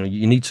 you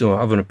need to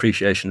have an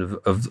appreciation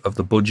of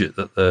the budget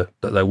that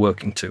they're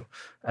working to,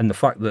 and the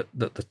fact that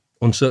the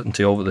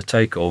uncertainty over the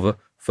takeover,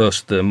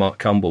 first the Mark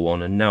Campbell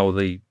one, and now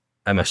the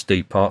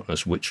MSD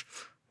partners, which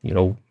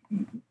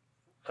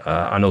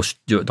I know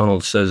Stuart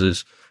Donald says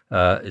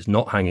is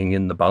not hanging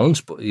in the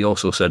balance, but he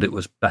also said it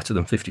was better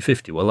than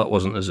 50-50. Well, that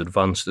wasn't as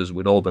advanced as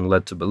we'd all been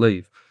led to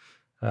believe.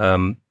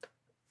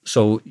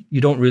 So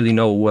you don't really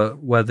know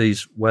where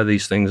these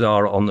things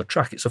are on the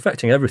track. It's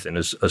affecting everything,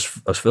 as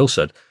Phil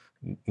said.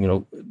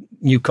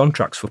 New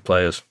contracts for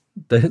players,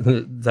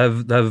 they're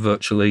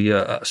virtually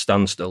at a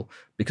standstill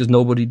because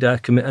nobody dare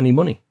commit any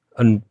money,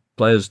 and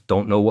players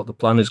don't know what the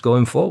plan is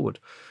going forward.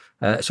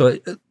 So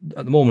at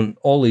the moment,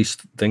 all these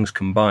things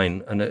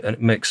combine, and it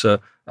makes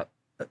a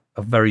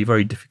very,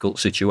 very difficult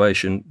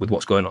situation with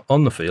what's going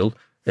on the field.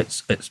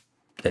 It's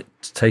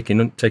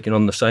taking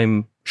on the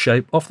same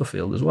shape off the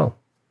field as well.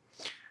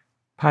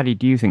 Paddy,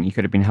 do you think you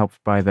could have been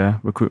helped by the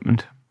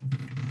recruitment?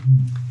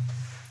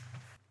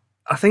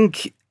 I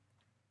think,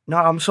 no,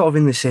 I'm sort of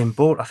in the same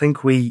boat. I think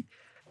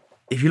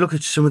if you look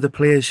at some of the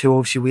players who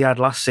obviously we had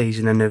last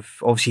season and have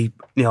obviously,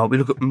 we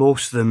look at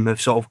most of them have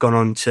sort of gone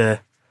on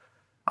to,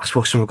 I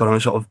suppose some have gone on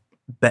to sort of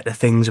better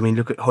things. I mean,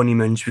 look at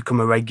Honeyman's become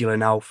a regular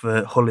now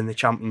for Hull in the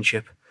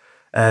Championship.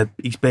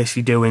 He's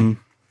basically doing,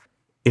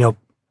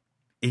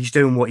 he's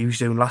doing what he was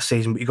doing last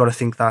season, but you've got to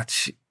think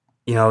that,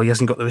 he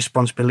hasn't got the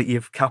responsibility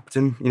of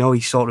captain.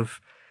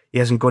 He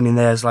hasn't gone in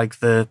there as like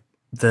the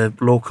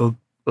local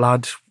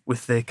lad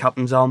with the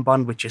captain's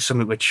armband, which is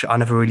something which I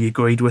never really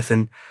agreed with.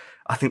 And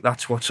I think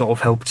that's what sort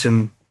of helped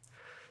him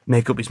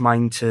make up his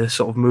mind to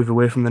sort of move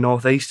away from the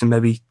North East and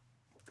maybe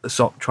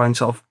try and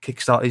sort of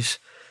kickstart his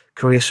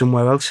career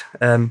somewhere else.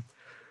 But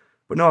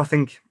no, I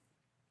think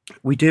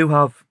we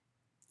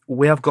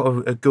have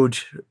got a good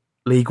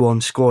League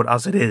One squad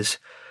as it is.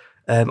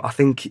 I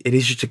think it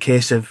is just a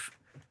case of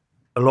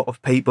a lot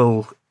of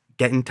people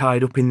getting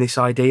tied up in this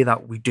idea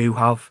that we do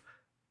have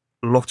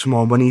lots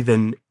more money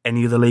than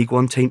any other League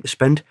One team to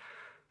spend,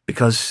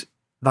 because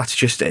that's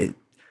just it.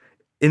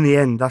 In the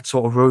end, that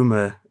sort of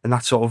rumour and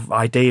that sort of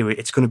idea,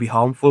 it's going to be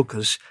harmful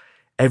because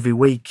every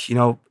week,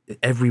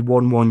 every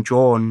 1-1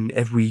 draw and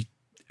every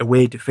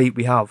away defeat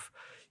we have,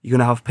 you're going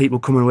to have people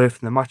coming away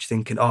from the match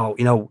thinking,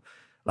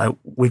 like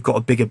we've got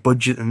a bigger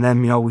budget than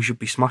them, we should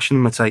be smashing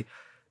them. It's like,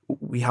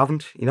 we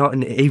haven't,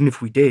 and even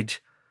if we did,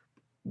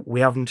 we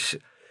haven't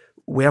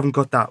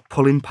got that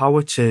pulling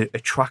power to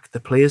attract the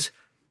players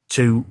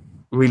to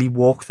really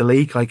walk the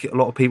league like a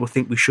lot of people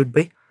think we should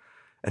be.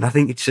 And I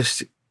think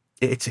it's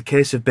a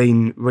case of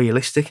being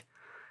realistic.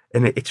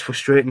 And it's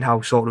frustrating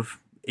how sort of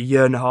a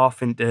year and a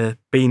half into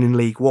being in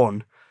League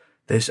One,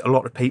 there's a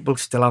lot of people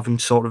still haven't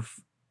sort of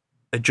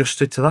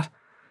adjusted to that.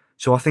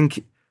 So I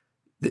think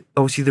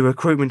obviously the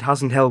recruitment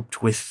hasn't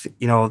helped with,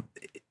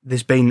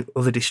 there's been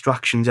other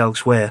distractions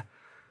elsewhere.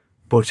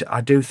 But I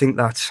do think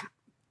that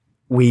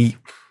I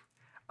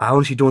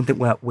honestly don't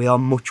think we are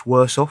much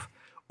worse off,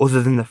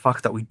 other than the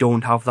fact that we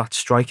don't have that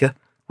striker,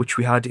 which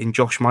we had in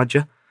Josh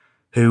Maja,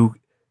 who,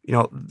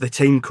 the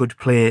team could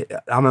play.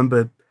 I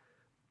remember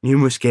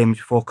numerous games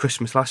before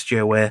Christmas last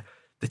year where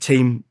the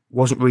team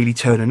wasn't really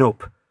turning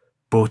up,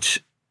 but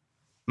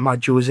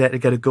Maja was there to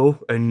get a goal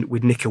and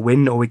we'd nick a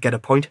win or we'd get a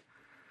point.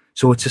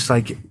 So it's just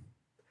like,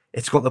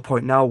 it's got the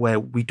point now where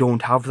we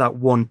don't have that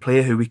one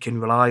player who we can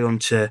rely on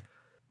for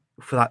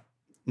that,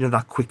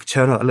 that quick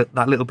turn,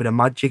 that little bit of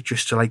magic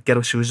just to like get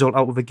us a result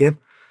out of a game.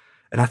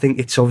 And I think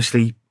it's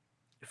obviously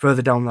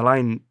further down the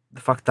line, the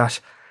fact that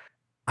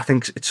I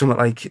think it's something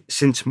like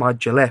since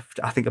Maja left,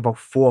 I think about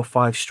 4 or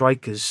 5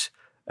 strikers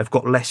have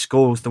got less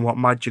goals than what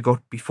Maja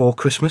got before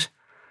Christmas.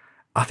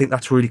 I think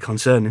that's really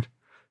concerning.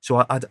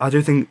 So I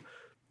do think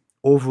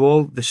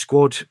overall the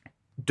squad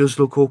does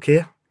look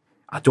okay.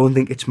 I don't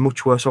think it's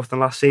much worse off than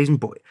last season,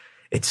 but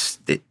it's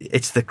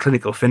the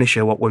clinical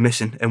finisher what we're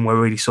missing, and we're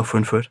really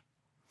suffering for it.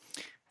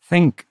 I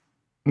think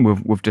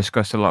we've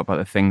discussed a lot about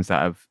the things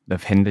that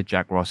have hindered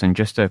Jack Ross, and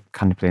just to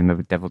kind of play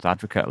maybe devil's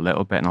advocate a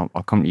little bit, and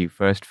I'll come to you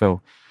first,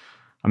 Phil.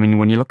 I mean,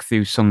 when you look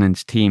through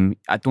Sunderland's team,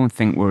 I don't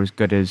think we're as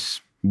good as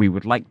we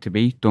would like to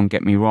be. Don't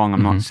get me wrong.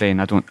 I'm not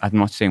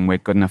saying we're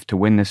good enough to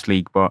win this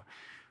league, but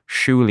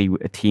surely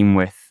a team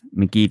with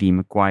McGeady,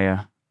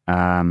 Maguire,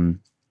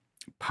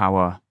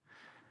 Power,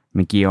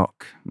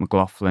 McGeoch,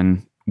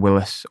 McLaughlin,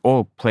 Willis,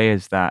 all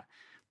players that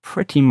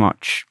pretty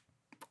much,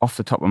 off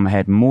the top of my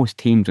head, most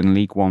teams in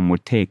League One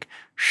would take.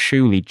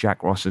 Surely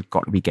Jack Ross has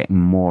got to be getting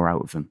more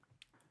out of them.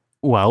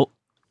 Well,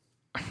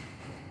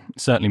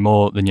 certainly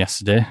more than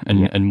yesterday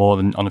and more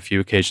than on a few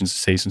occasions this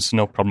season, so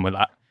no problem with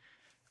that.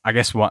 I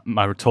guess what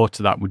my retort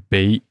to that would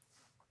be,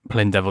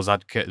 playing devil's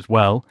advocate as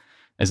well,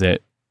 is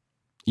that,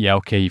 yeah,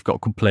 okay, you've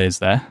got good players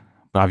there,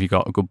 but have you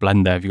got a good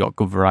blend there? Have you got a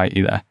good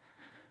variety there?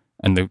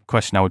 And the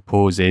question I would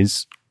pose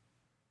is,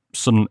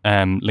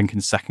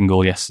 Lincoln's second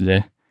goal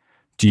yesterday,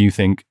 do you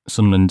think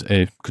Sunderland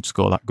could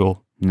score that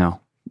goal?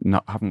 No,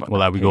 haven't got.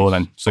 Well, there we go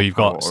then. So you've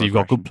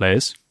got good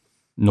players,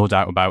 no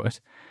doubt about it.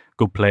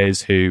 Good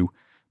players who,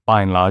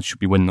 by and large, should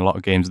be winning a lot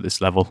of games at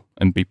this level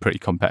and be pretty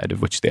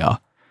competitive, which they are.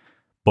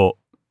 But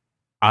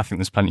I think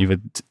there's plenty of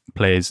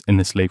players in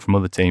this league from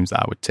other teams that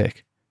I would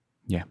take.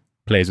 Yeah,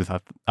 players with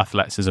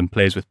athleticism,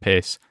 players with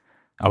pace.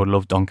 I would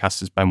love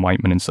Doncaster's Ben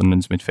Whiteman in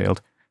Sunderland's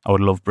midfield. I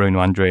would love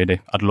Bruno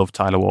Andrade. I'd love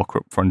Tyler Walker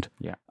up front.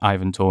 Yeah,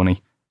 Ivan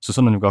Toney. So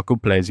Sunderland have got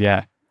good players,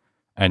 yeah.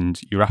 And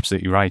you're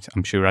absolutely right.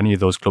 I'm sure any of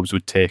those clubs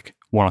would take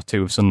 1 or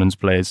 2 of Sunderland's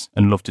players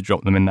and love to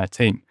drop them in their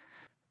team.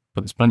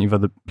 But there's plenty of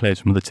other players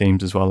from other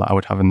teams as well that I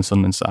would have in the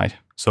Sunderland side.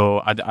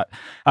 So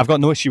I've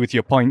got no issue with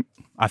your point.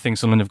 I think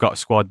Sunderland have got a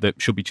squad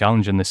that should be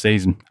challenging this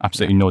season.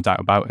 Absolutely no doubt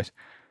about it.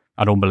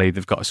 I don't believe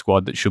they've got a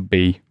squad that should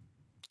be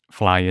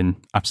flying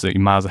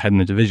absolutely miles ahead in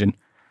the division.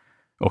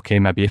 Okay,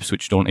 maybe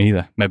Ipswich don't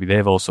either. Maybe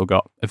they've also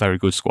got a very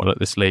good squad at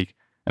this league.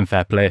 And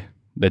fair play,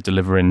 they're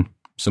delivering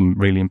some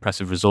really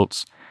impressive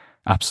results.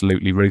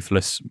 Absolutely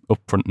ruthless up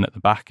front and at the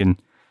back.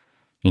 And,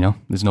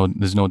 there's no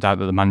doubt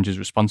that the manager's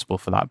responsible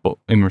for that. But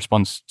in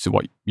response to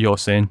what you're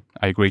saying,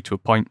 I agree to a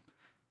point.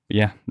 But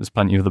yeah, there's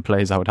plenty of other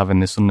players I would have in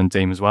this Sunderland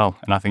team as well.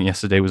 And I think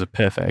yesterday was a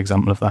perfect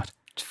example of that.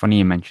 It's funny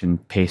you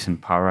mentioned pace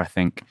and power. I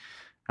think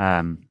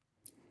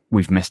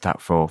we've missed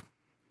that for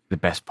the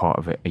best part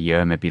of a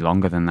year, maybe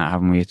longer than that,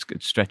 haven't we? It's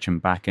stretching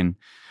back. And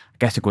I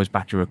guess it goes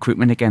back to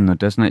recruitment again, though,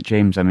 doesn't it,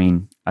 James? I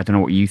mean, I don't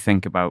know what you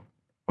think about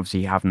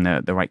obviously having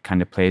the right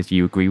kind of players. Do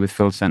you agree with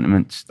Phil's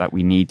sentiments that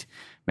we need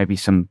maybe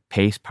some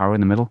pace, power in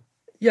the middle?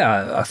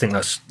 Yeah, I think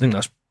that's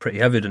pretty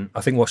evident.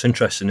 I think what's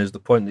interesting is the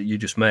point that you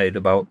just made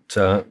about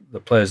the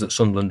players that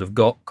Sunderland have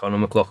got, Conor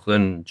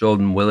McLaughlin,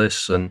 Jordan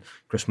Willis and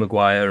Chris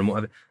Maguire and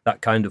whatever.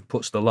 That kind of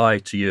puts the lie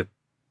to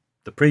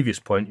the previous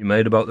point you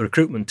made about the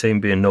recruitment team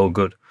being no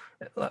good.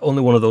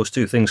 Only one of those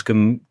two things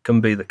can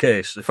be the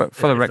case. For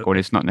the record,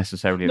 it's not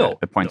necessarily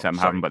the points I'm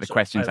having, but the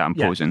questions that I'm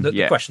posing.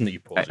 The question that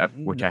you pose,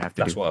 which I have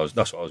to do.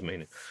 That's what I was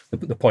meaning.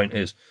 The point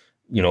is,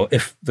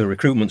 if the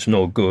recruitment's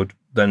no good,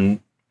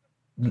 then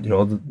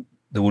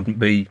there wouldn't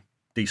be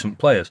decent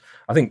players.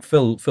 I think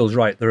Phil's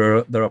right.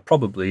 There are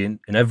probably in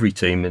every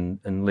team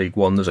in League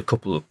One, there's a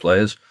couple of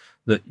players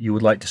that you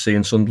would like to see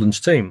in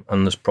Sunderland's team,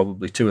 and there's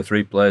probably 2 or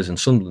 3 players in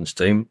Sunderland's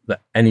team that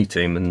any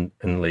team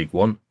in League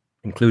One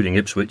including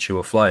Ipswich, who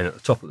are flying at the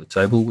top of the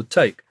table, would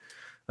take.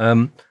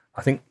 I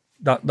think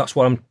that's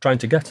what I'm trying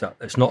to get at.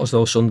 It's not as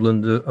though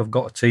Sunderland have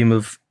got a team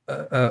of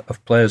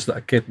players that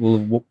are capable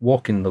of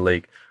walking the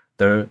league.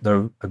 They're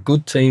a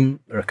good team.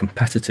 They're a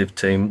competitive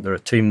team. They're a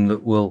team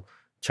that will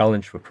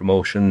challenge for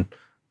promotion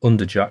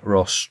under Jack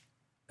Ross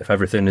if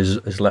everything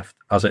is left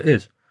as it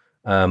is.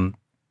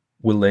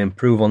 Will they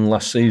improve on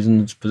last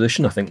season's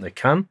position? I think they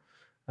can.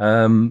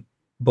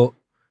 But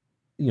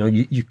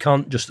you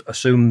can't just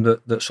assume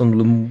that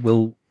Sunderland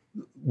will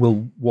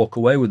walk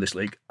away with this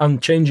league.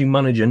 And changing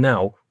manager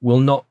now will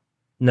not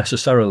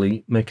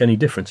necessarily make any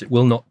difference. It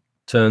will not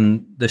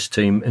turn this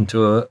team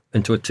into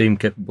a team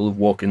capable of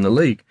walking the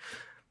league.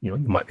 You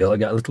might be able to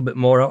get a little bit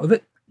more out of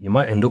it. You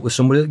might end up with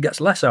somebody that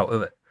gets less out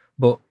of it.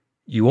 But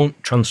you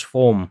won't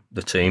transform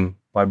the team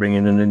by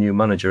bringing in a new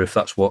manager if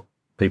that's what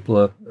people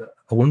are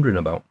wondering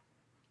about.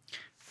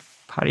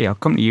 Paddy, I'll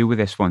come to you with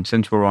this one.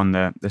 Since we're on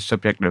the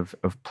subject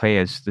of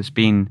players, there's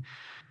been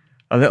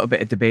a little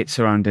bit of debate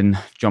surrounding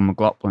John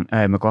McLaughlin.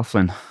 I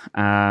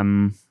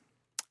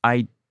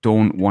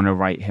don't want to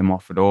write him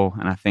off at all,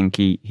 and I think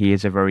he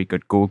is a very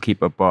good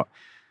goalkeeper, but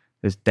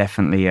there's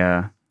definitely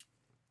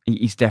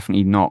he's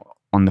definitely not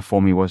on the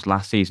form he was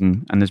last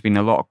season, and there's been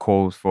a lot of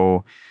calls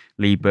for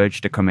Lee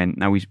Burge to come in.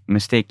 Now, his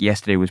mistake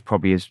yesterday was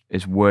probably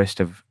his worst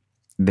of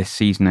this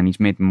season, and he's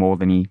made more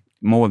than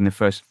the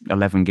first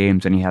 11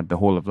 games than he had the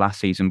whole of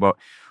last season. But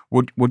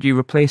would you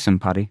replace him,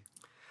 Paddy?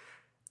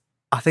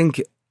 I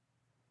think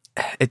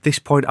at this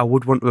point I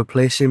would want to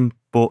replace him,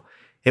 but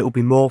it will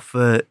be more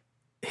for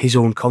his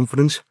own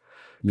confidence.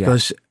 Yeah.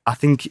 Because I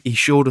think he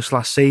showed us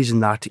last season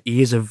that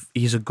he is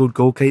a good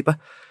goalkeeper,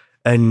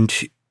 and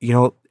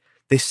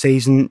this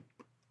season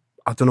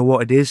I don't know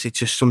what it is. It's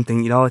just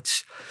something,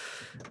 it's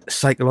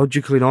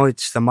psychological.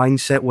 It's the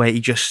mindset where he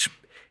just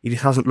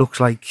hasn't looked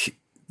like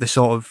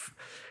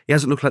he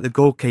hasn't looked like the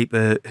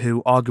goalkeeper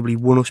who arguably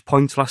won us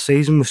points last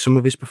season with some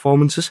of his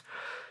performances.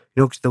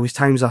 Cause there was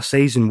times last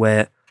season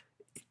where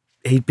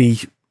he'd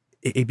be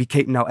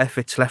keeping out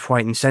efforts left,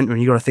 right, and centre,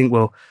 and you got to think,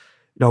 well,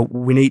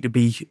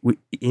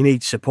 he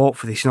needs support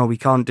for this. We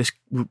can't just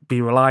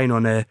be relying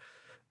on a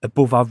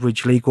above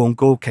average League One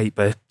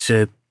goalkeeper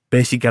to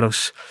basically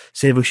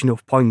save us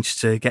enough points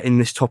to get in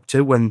this top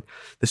two when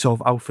the sort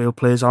of outfield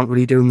players aren't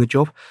really doing the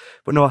job.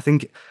 But no, I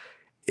think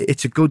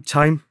it's a good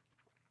time,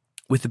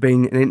 with there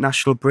being an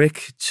international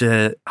break,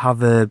 to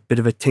have a bit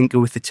of a tinker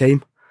with the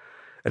team.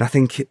 And I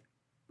think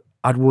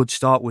I would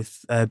start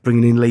with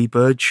bringing in Lee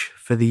Burge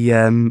for the,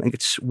 I think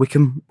it's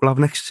Wycombe we'll have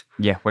next.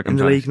 Yeah, Wycombe in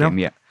the league now. Game,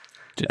 yeah.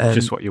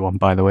 Just what you want,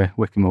 by the way.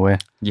 Wycombe away.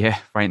 Yeah,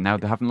 right now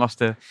they haven't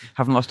lost a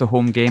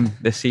home game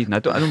this season. I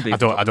don't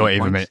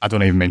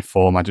even mean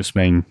form. I just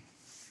mean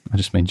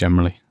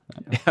generally.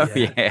 Oh,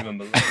 yeah. I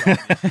remember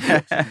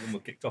them were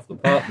kicked off the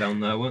park down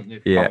there, weren't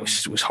they? Yeah, it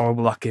was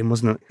horrible, that game,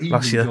 wasn't it? Even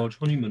last year. George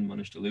Honeyman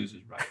managed to lose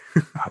his right.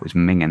 I was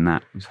minging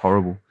that. It was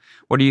horrible.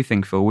 What do you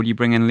think, Phil? Would you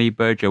bring in Lee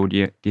Burge, or do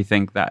you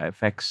think that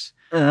affects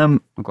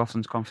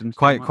McLaughlin's confidence?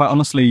 Quite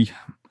honestly,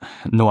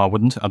 no, I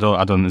wouldn't. I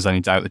don't think there's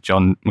any doubt that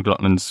John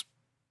McLaughlin's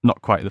not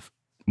quite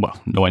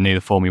nowhere near the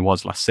form he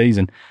was last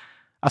season.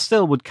 I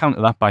still would counter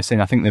that by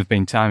saying I think there have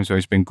been times where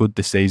he's been good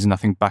this season. I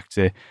think back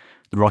to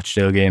the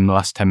Rochdale game, the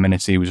last 10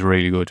 minutes, he was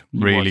really good,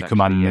 really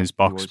commanding his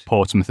box.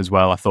 Portsmouth as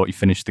well. I thought he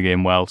finished the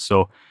game well.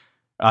 So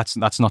that's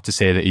not to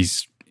say that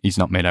he's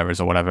not made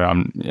errors or whatever.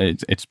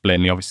 It's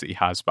blatantly obvious that he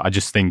has, but I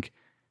just think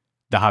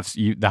there have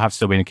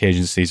still been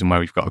occasions this season where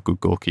we've got a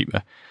good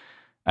goalkeeper.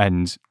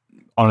 And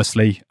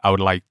honestly, I would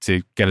like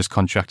to get his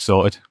contract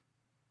sorted,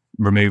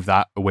 remove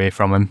that away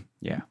from him.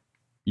 Yeah,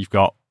 you've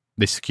got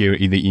this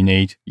security that you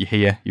need. You're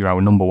here. You're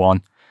our number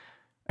one,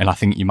 and I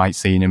think you might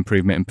see an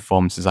improvement in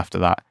performances after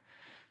that.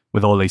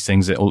 With all these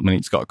things, ultimately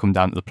it's got to come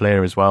down to the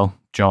player as well.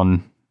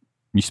 John,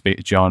 you speak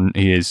to John,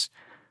 he is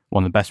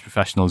one of the best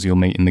professionals you'll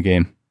meet in the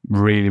game.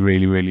 Really,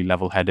 really, really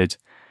level-headed,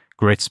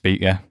 great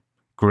speaker,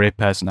 great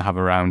person to have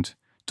around,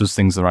 does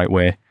things the right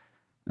way.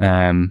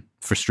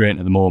 Frustrating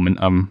at the moment.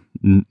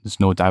 There's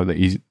no doubt that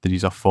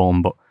he's off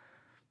form, but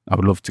I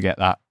would love to get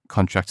that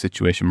contract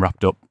situation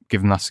wrapped up,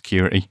 give him that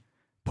security,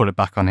 put it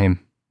back on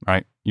him,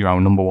 right? You're our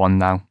number one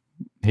now.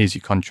 Here's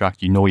your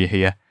contract. You know you're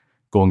here.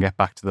 Go and get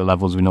back to the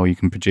levels we know you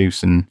can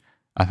produce, and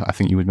I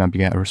think you would maybe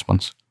get a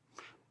response.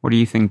 What do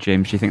you think,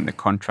 James? Do you think the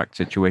contract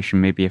situation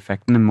may be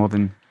affecting him more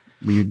than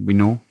we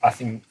know? I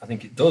think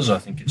it does. I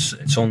think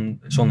it's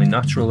only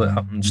natural it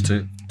happens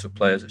to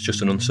players. It's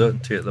just an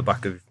uncertainty at the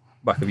back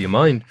of your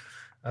mind,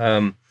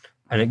 and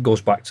it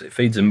goes back to, it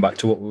feeds in back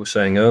to what we were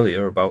saying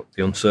earlier about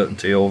the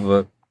uncertainty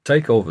over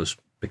takeovers,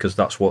 because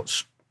that's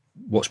what's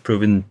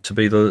proven to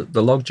be the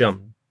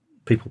logjam.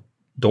 People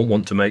don't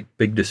want to make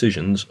big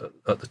decisions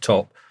at the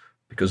top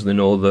because they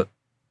know that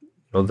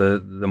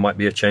there might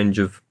be a change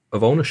of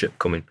ownership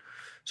coming.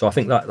 So I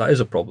think that is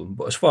a problem.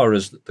 But as far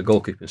as the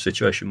goalkeeping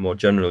situation more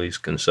generally is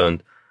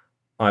concerned,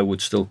 I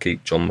would still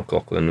keep John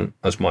McLaughlin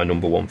as my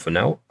number one for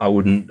now. I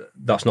wouldn't.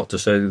 That's not to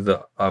say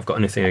that I've got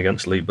anything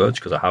against Lee Burge,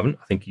 because I haven't.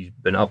 I think he's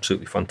been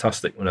absolutely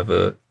fantastic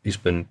whenever he's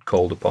been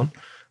called upon.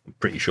 I'm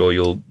pretty sure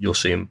you'll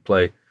see him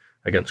play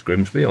against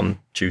Grimsby on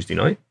Tuesday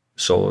night,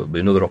 so it'll be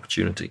another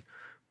opportunity.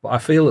 But I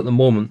feel at the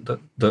moment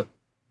that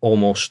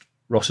almost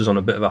Ross is on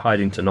a bit of a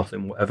hiding to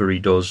nothing, whatever he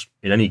does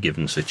in any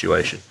given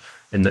situation.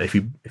 In that,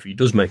 if he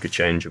does make a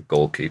change of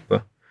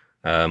goalkeeper,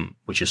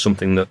 which is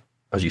something that,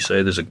 as you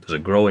say, there's a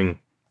growing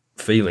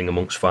feeling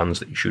amongst fans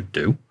that he should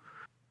do.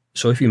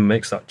 So if he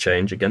makes that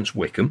change against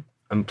Wycombe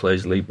and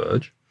plays Lee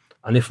Burge,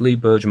 and if Lee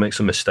Burge makes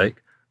a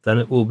mistake, then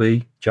it will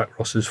be Jack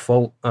Ross's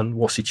fault, and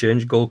what's he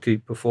changed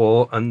goalkeeper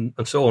for, and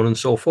so on and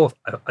so forth.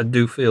 I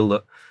do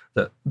feel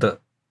that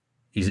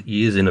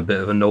he is in a bit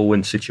of a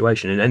no-win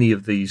situation in any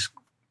of these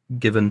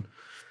given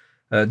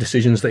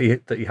decisions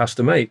that he has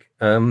to make,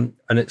 and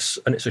it's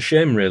a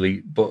shame,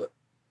 really. But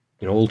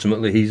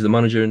ultimately he's the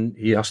manager and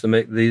he has to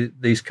make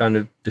these kind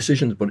of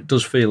decisions. But it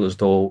does feel as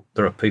though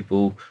there are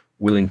people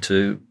willing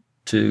to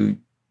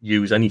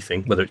use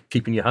anything, whether it's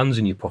keeping your hands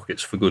in your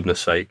pockets, for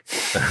goodness sake,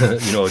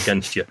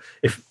 against you.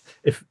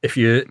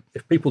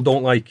 If people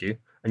don't like you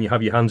and you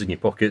have your hands in your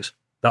pockets,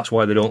 that's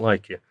why they don't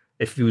like you.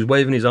 If he was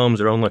waving his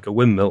arms around like a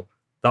windmill,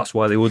 that's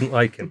why they wouldn't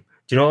like him.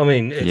 Do you know what I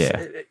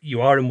mean?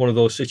 You are in one of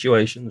those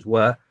situations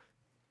where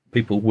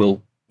people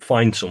will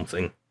find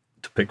something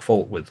to pick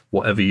fault with,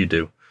 whatever you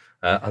do.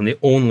 And the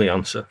only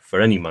answer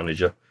for any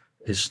manager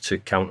is to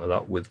counter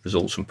that with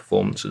results and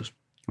performances.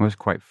 It was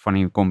quite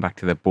funny going back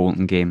to the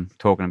Bolton game,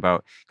 talking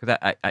about, because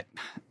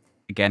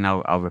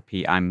I'll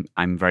repeat,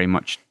 I'm very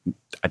much,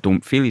 I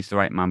don't feel he's the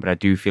right man, but I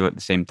do feel at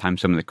the same time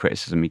some of the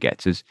criticism he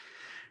gets is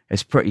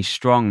pretty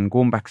strong.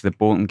 Going back to the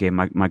Bolton game,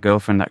 my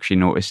girlfriend actually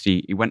noticed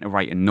he went to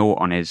write a note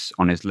on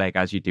his leg,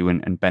 as you do,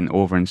 and bent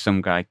over, and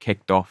some guy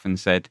kicked off and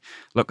said,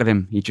 "Look at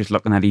him, he's just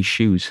looking at his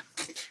shoes."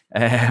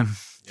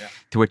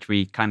 To which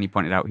we kindly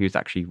pointed out he was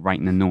actually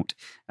writing a note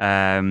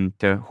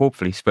to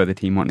hopefully spur the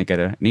team on to get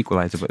an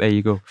equaliser. But there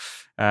you go.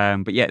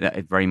 But yeah,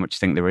 I very much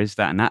think there is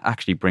that, and that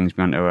actually brings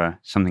me on to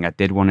something I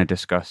did want to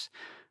discuss.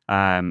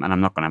 And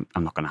I'm not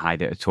gonna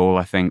hide it at all.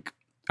 I think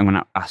I'm going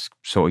to ask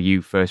sort of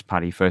you first,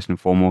 Paddy, first and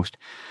foremost.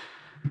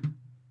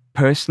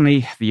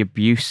 Personally, the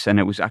abuse, and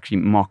it was actually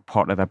Mark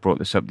Potter that brought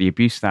this up, the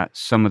abuse that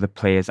some of the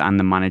players and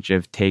the manager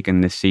have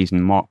taken this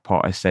season, Mark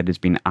Potter said has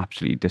been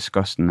absolutely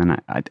disgusting,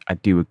 and I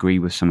do agree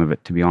with some of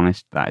it, to be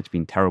honest, that it's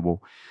been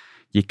terrible.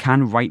 You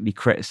can rightly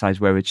criticise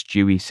where it's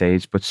due, he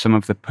says, but some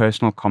of the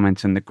personal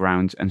comments in the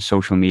grounds and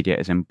social media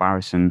is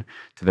embarrassing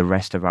to the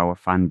rest of our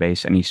fan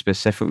base, and he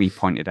specifically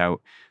pointed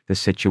out the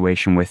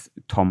situation with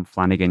Tom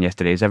Flanagan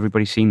yesterday. Has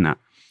everybody seen that?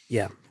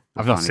 Yeah.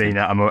 I've not seen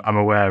it. I'm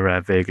aware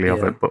vaguely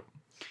of it, but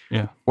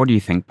yeah. What do you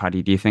think,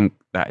 Paddy? Do you think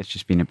that it's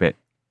just been a bit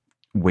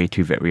way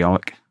too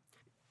vitriolic?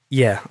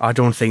 Yeah, I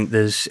don't think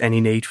there's any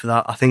need for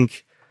that. I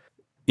think,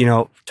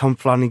 Tom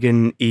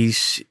Flanagan, he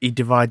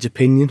divides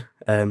opinion.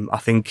 I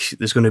think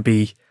there's going to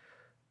be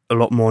a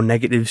lot more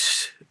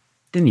negatives.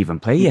 Didn't even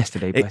play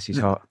yesterday, bless his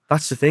heart.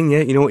 That's the thing,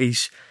 yeah.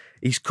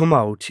 He's come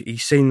out,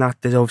 he's seen that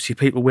there's obviously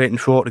people waiting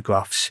for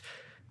autographs.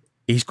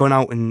 He's gone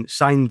out and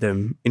signed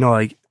them.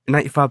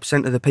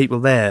 95% of the people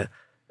there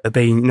are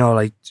being,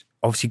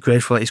 obviously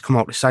grateful that he's come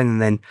out to sign,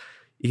 and then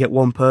you get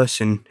one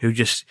person who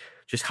just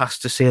has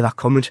to say that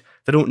comment.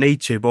 They don't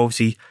need to, but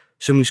obviously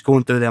somebody's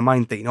going through their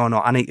mind thinking,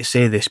 no, I need to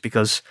say this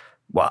because,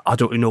 I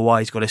don't really know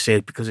why he's got to say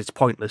it, because it's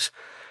pointless.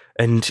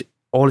 And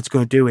all it's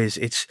going to do is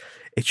it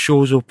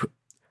shows up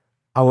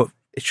how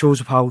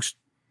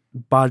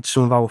bad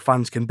some of our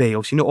fans can be.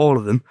 Obviously, not all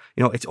of them.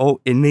 It's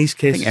all in these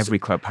cases. I think every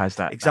club has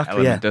that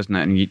exactly, element, doesn't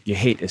it? And you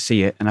hate to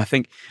see it. And I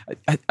think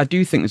I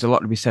do think there's a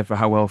lot to be said for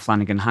how well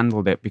Flanagan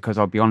handled it. Because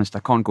I'll be honest,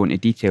 I can't go into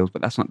details,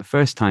 but that's not the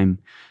first time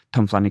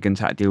Tom Flanagan's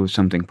had to deal with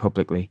something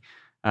publicly.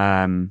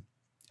 And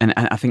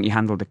I think he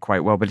handled it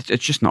quite well. But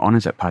it's just not on,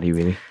 is it, Paddy?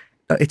 Really?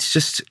 It's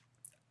just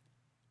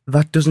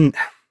that doesn't.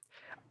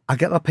 I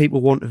get that people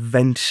want to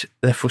vent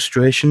their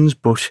frustrations,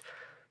 but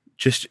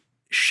just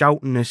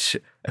shouting at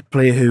a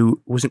player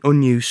who was an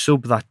unused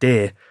sub that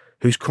day,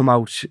 who's come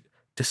out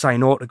to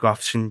sign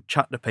autographs and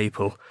chat to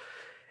people,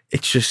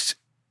 it's just,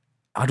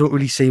 I don't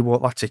really see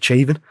what that's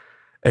achieving.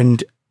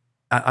 And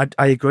I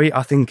agree.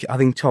 I think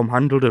Tom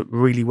handled it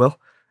really well.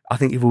 I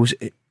think if it was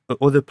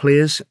other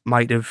players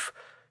might have,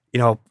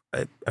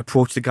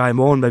 approached the guy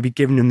more and maybe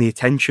given him the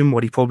attention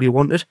what he probably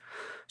wanted.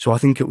 So I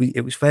think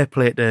it was fair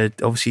play to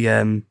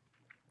obviously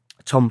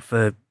Tom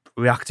for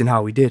reacting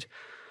how he did.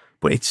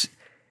 But it's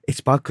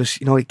bad because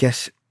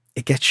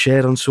it gets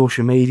shared on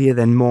social media,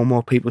 then more and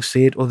more people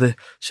see it, other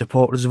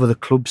supporters of other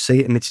clubs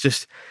see it, and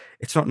it's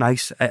not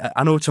nice.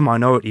 I know it's a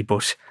minority,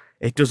 but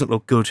it doesn't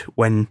look good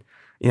when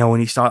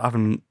you start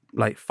having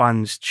like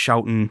fans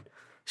shouting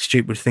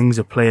stupid things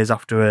at players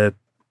after a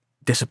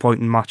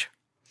disappointing match.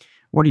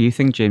 What do you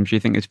think, James? Do you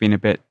think it's been a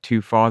bit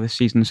too far this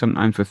season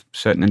sometimes with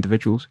certain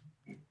individuals?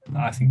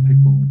 I think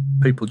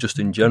people just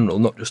in general,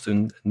 not just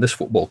in this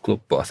football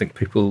club, but I think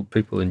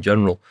people in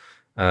general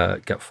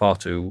get far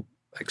too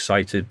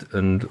excited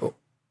and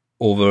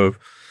over.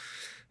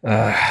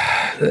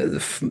 I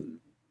don't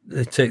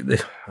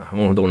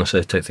want to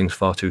say take things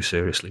far too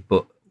seriously,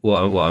 but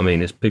what I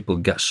mean is people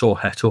get so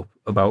het up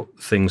about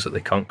things that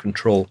they can't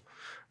control,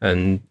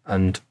 and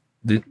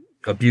the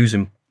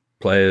abusing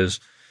players,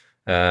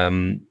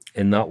 in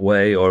that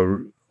way,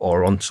 or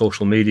on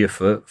social media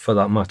for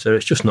that matter.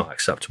 It's just not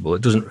acceptable.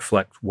 It doesn't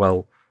reflect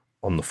well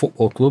on the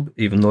football club,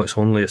 even though it's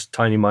only a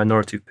tiny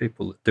minority of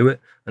people that do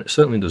it, and it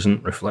certainly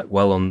doesn't reflect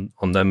well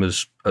on them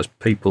as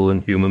people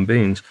and human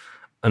beings.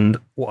 And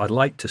what I'd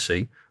like to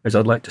see is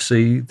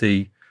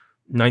the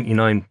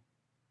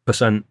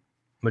 99%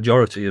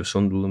 majority of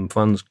Sunderland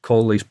fans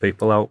call these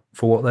people out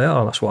for what they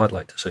are. That's what I'd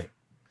like to see.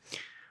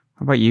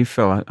 How about you,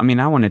 Phil? I mean,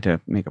 I wanted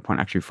to make a point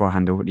actually before I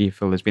hand over to you,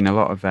 Phil. There's been a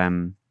lot of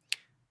talking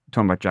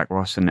about Jack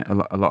Ross, and a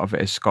lot of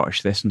it is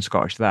Scottish this and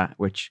Scottish that,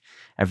 which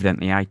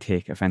evidently I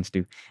take offence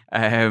to.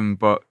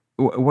 But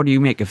what do you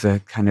make of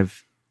the kind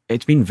of?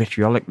 It's been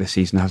vitriolic this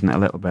season, hasn't it? A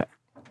little bit.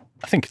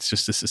 I think it's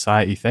just a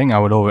society thing. I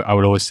would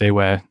always say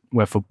where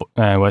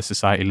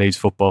society leads,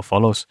 football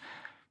follows.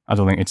 I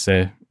don't think it's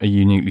a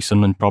uniquely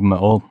Sunderland problem at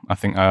all. I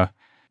think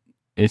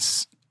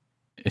it's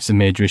a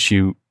major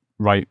issue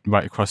right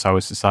across our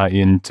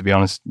society, and to be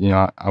honest,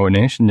 our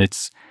nation.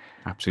 It's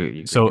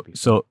absolutely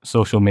so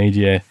social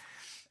media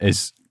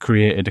has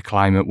created a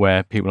climate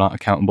where people aren't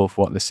accountable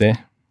for what they say.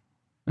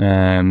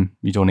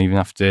 You don't even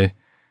have to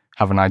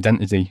have an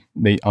identity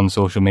on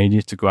social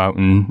media to go out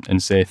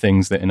and say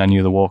things that in any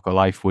other walk of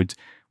life would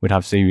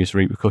have serious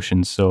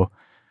repercussions. So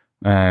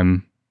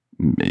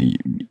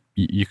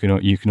you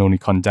can only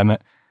condemn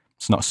it.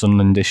 It's not a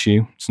Sunderland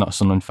issue. It's not a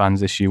Sunderland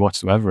fans issue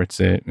whatsoever. It's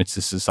a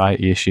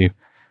society issue.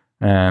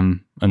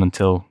 And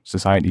until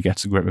society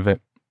gets a grip of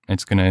it,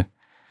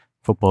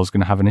 football's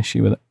gonna have an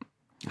issue with it.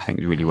 I think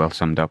it's really well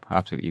summed up. I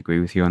absolutely agree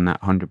with you on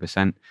that,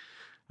 100%.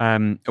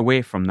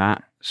 Away from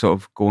that, sort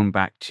of going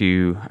back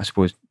to, I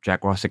suppose,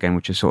 Jack Ross again,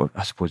 which has sort of,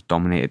 I suppose,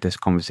 dominated this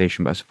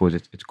conversation, but I suppose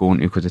it's going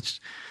to because it's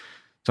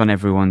on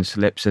everyone's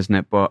lips, isn't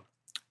it? But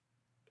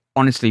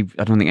honestly,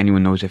 I don't think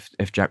anyone knows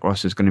if Jack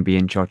Ross is going to be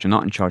in charge or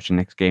not in charge the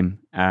next game.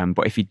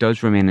 But if he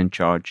does remain in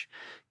charge,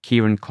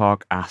 Kieran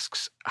Clark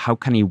asks, how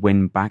can he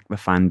win back the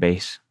fan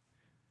base?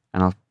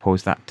 And I'll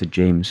pose that to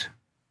James.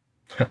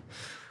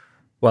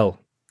 Well,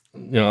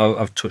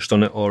 I've touched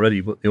on it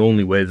already, but the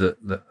only way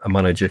that a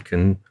manager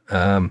can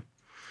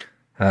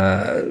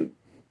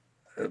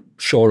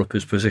shore up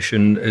his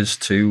position is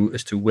to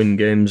win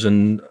games,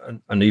 and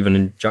even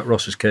in Jack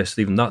Ross's case,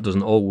 even that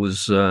doesn't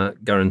always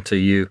guarantee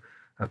you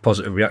a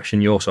positive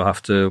reaction. You also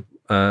have to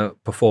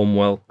perform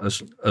well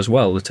as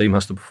well. The team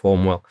has to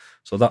perform well.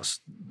 So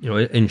that's,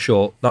 in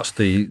short, that's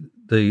the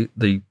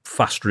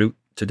fast route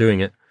to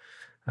doing it.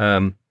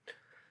 I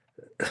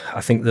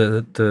think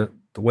the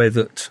way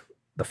that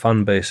the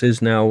fan base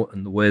is now,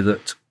 and the way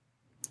that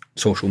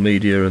social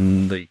media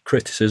and the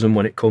criticism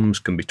when it comes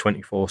can be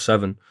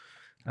 24/7,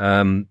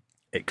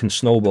 it can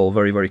snowball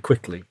very, very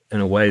quickly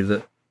in a way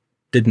that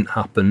didn't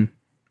happen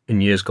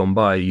in years gone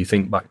by. You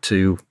think back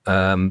to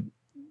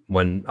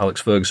when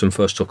Alex Ferguson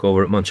first took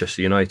over at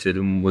Manchester United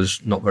and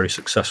was not very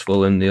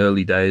successful in the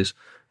early days,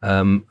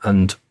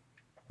 and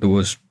there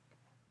was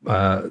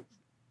a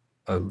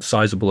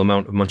sizable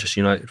amount of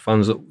Manchester United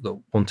fans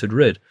that wanted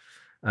rid,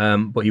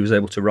 but he was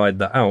able to ride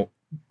that out.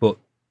 But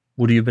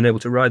would he have been able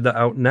to ride that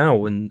out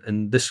now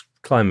in this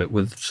climate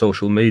with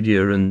social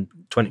media and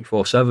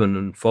 24/7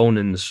 and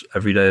phone-ins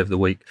every day of the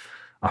week?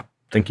 I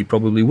think he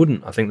probably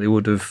wouldn't. I think they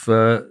would have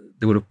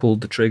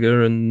pulled the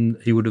trigger and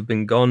he would have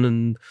been gone,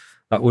 and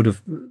that would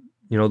have,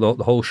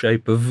 the whole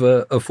shape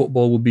of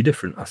football would be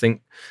different. I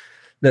think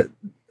that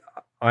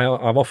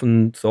I've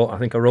often thought. I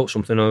think I wrote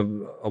something a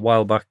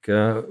while back.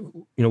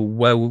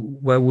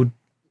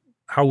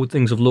 How would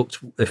things have looked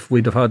if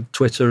we'd have had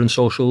Twitter and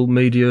social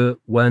media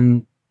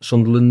when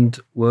Sunderland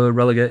were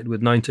relegated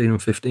with 19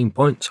 and 15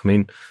 points? I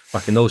mean,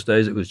 back in those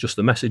days, it was just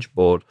the message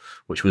board,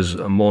 which was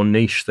a more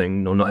niche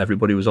thing. Not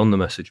everybody was on the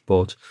message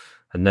board.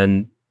 And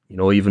then,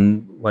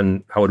 even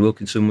when Howard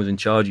Wilkinson was in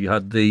charge, you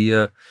had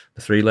the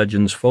Three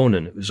Legends phone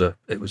in. It was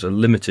a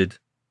limited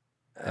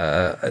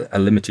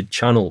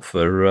channel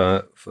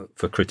for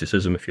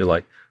criticism, if you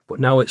like. But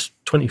now it's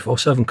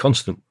 24/7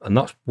 constant, and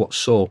that's what's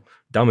so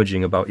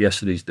damaging about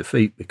yesterday's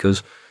defeat,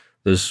 because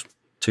there's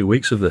 2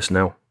 weeks of this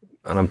now,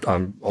 and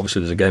I'm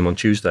obviously there's a game on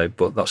Tuesday,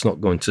 but that's not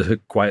going to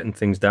quieten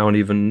things down,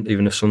 even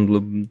if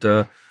Sunderland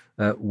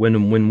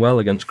win well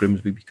against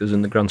Grimsby, because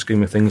in the grand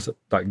scheme of things,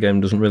 that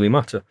game doesn't really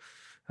matter.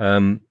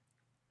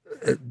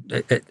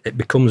 It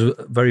becomes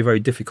very, very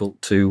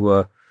difficult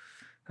to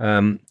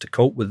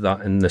cope with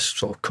that in this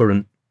sort of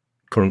current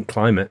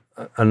climate,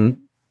 and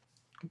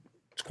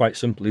it's quite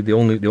simply the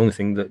only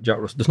thing that Jack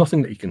Ross, there's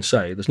nothing that he can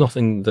say, there's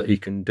nothing that he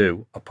can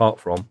do apart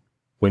from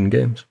win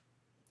games.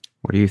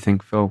 What do you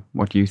think, Phil?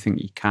 What do you think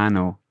he can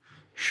or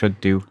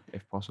should do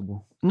if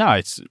possible? No,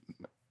 it's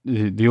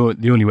the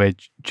only way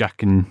Jack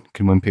can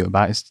win people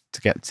back is to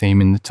get the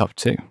team in the top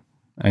two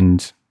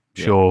and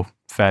show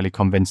fairly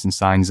convincing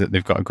signs that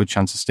they've got a good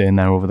chance of staying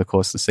there over the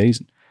course of the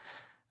season.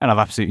 And I've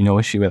absolutely no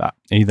issue with that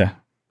either.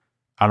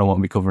 I don't want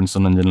to be covering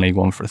Sunderland in League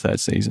One for a third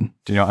season.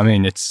 Do you know what I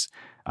mean?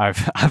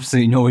 I've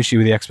absolutely no issue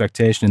with the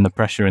expectation and the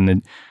pressure and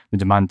the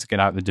demand to get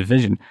out of the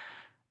division.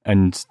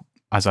 And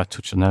as I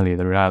touched on earlier,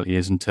 the reality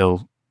is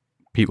until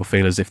people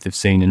feel as if they've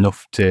seen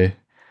enough to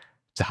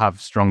to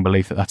have strong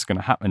belief that that's going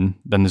to happen,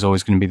 then there's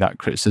always going to be that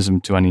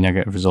criticism to any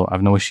negative result. I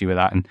have no issue with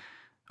that, and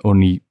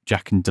only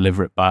Jack can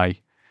deliver it by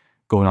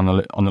going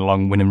on a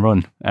long winning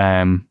run.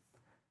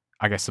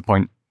 I guess the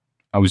point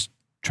I was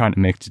trying to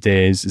make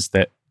today is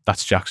that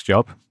that's Jack's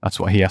job. That's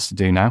what he has to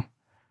do now.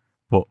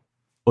 But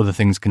other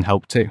things can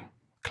help too.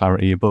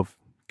 Clarity above.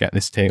 Get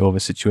this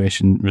takeover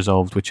situation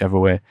resolved whichever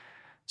way.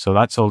 So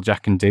that's all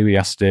Jack can do. He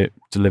has to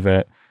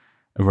deliver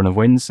a run of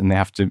wins, and they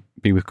have to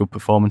be with good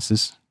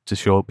performances to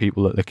show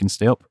people that they can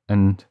stay up.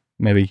 And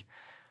maybe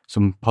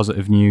some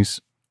positive news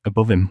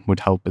above him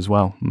would help as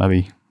well.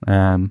 Maybe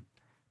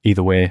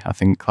either way, I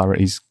think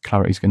clarity's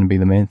going to be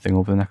the main thing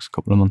over the next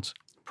couple of months.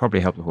 Probably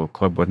help the whole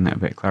club, wouldn't it? A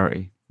bit of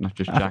clarity, not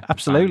just Jack.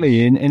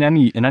 Absolutely. In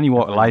any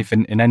walk of life,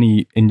 in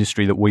any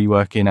industry that we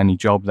work in, any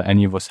job that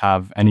any of us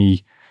have,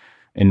 in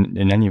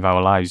any of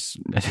our lives,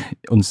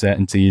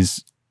 uncertainty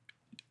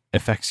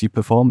affects your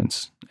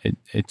performance.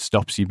 It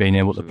stops you being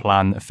able to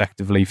plan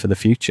effectively for the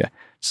future.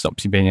 It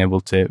stops you being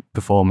able to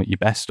perform at your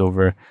best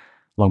over a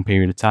long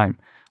period of time.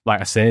 Like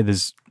I say,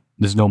 there's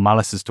no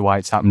malice as to why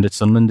it's happened at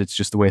Sunderland. It's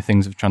just the way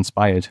things have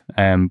transpired.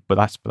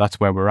 But that's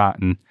where we're at,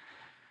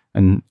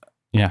 and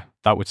yeah,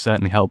 that would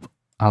certainly help.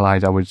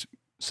 Allied, I would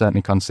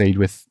certainly concede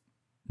with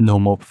no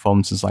more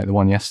performances like the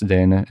one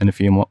yesterday and a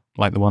few more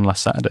like the one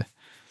last Saturday.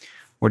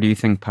 What do you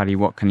think, Paddy?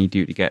 What can he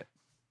do to get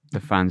the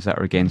fans that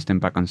are against him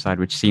back on side,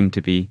 which seem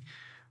to be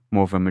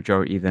more of a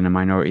majority than a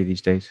minority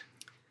these days?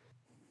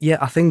 Yeah,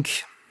 I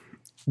think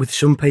with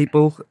some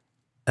people,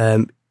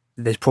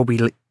 there's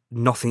probably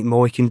nothing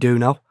more he can do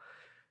now.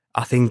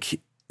 I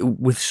think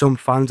with some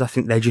fans, I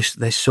think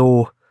they're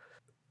so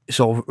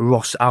sort of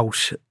Ross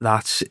out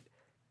that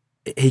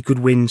he could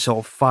win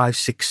sort of 5,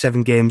 6,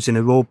 7 games in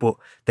a row, but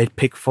they'd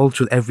pick faults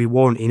with every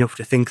one enough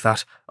to think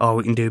that,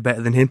 we can do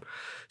better than him.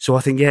 So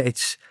I think, yeah,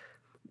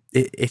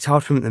 it's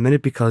hard for him at the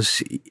minute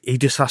because he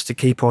just has to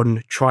keep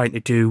on trying to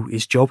do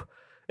his job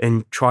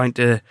and trying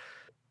to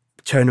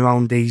turn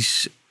around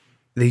these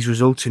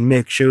results and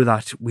make sure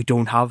that we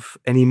don't have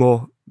any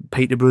more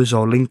Peterboroughs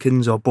or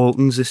Lincolns or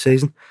Boltons this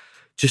season.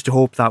 Just to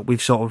hope that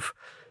we've sort of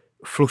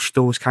flushed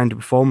those kind of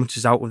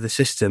performances out of the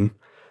system.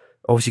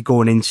 Obviously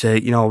going into,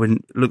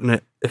 and looking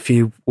at a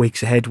few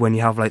weeks ahead when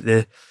you have like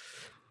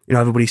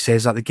everybody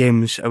says that the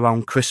game's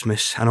around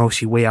Christmas, and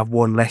obviously we have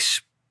one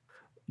less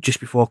just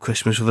before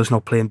Christmas with us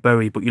not playing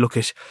Bury, but you look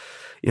at,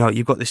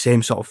 you've got the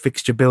same sort of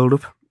fixture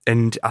build-up,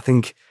 and I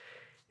think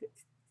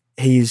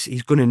he's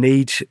going to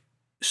need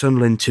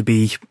Sunderland to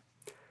be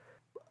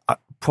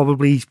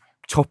probably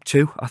top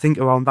 2, I think,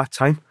 around that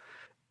time,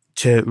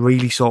 to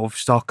really sort of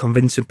start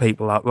convincing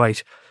people that,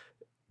 right,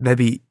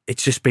 maybe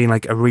it's just been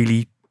like a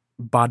really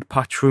bad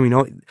patch for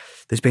him.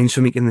 There's been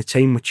something in the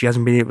team which he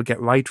hasn't been able to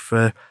get right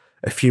for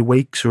a few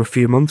weeks or a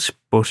few months,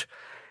 but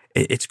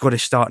it's got to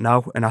start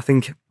now. And I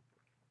think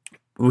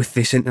with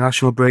this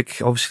international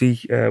break,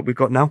 obviously, we've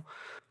got now,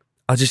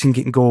 I just think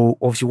it can go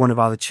obviously one of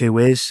either two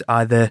ways.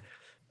 Either,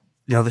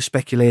 the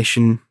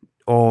speculation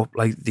or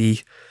like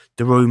the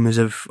rumours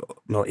of,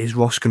 is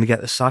Ross going to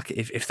get the sack?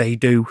 If they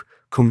do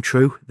come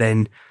true,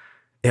 then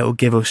it'll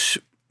give us,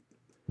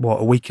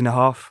 a week and a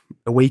half,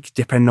 a week,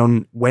 depending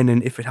on when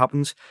and if it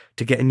happens,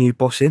 to get a new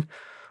boss in.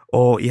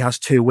 Or he has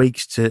 2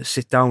 weeks to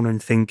sit down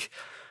and think,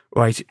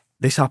 right,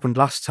 this happened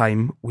last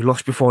time, we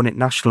lost before an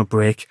international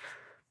break,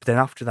 but then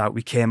after that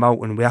we came out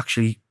and we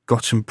actually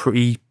got some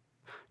pretty,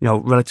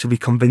 relatively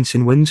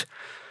convincing wins.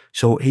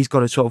 So he's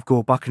got to sort of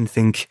go back and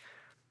think,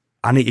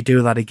 I need to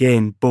do that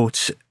again,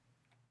 but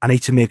I need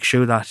to make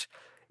sure that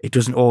it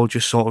doesn't all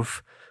just sort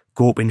of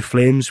go up in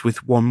flames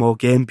with one more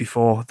game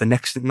before the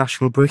next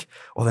international break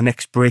or the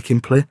next break in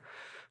play.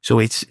 So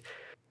he's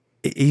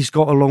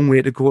got a long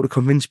way to go to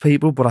convince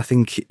people, but I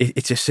think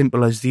it's as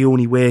simple as the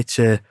only way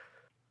to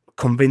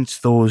convince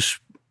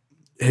those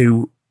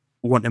who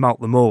want him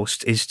out the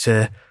most is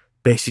to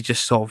basically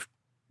just sort of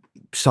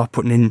start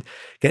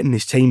getting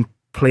his team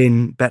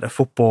playing better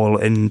football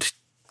and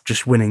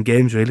just winning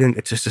games, really. I think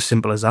it's just as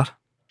simple as that.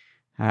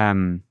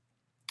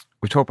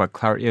 We talked about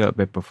clarity a little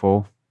bit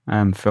before,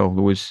 Phil.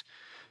 There was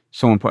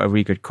someone put a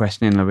really good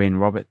question in, Lorraine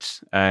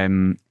Roberts.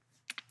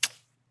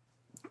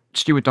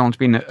 Stuart Donald's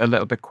been a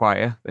little bit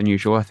quieter than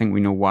usual. I think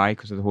we know why,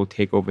 because of the whole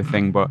takeover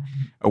thing. But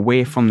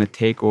away from the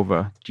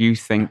takeover, do you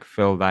think,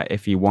 Phil, that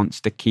if he wants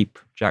to keep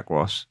Jack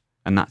Ross,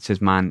 and that's his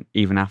man,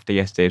 even after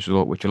yesterday's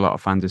result, which a lot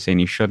of fans are saying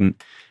he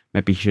shouldn't,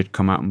 maybe he should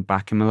come out and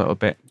back him a little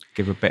bit,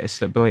 give a bit of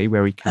stability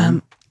where he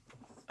can?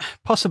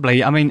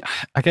 Possibly. I mean,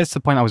 I guess the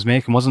point I was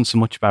making wasn't so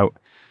much about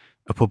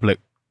a public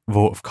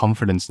vote of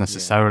confidence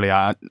necessarily.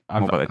 Yeah.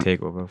 More about the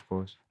takeover, of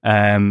course.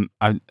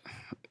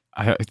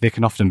 They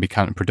can often be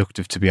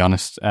counterproductive, to be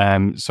honest.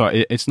 So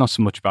it's not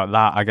so much about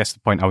that. I guess the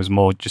point I was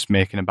more just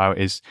making about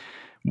is,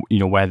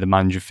 where the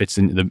manager fits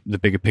into the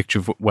bigger picture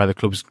of where the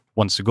club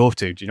wants to go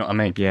to. Do you know what I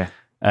mean?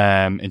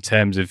 Yeah. In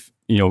terms of,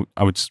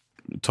 I would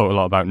talk a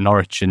lot about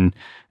Norwich and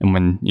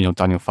when,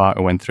 Daniel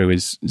Farke went through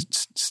his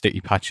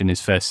sticky patch in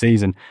his first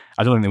season,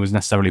 I don't think there was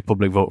necessarily a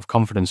public vote of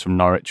confidence from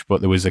Norwich, but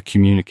there was a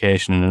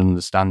communication and an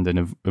understanding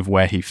of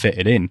where he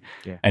fitted in.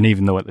 Yeah. And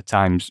even though at the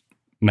times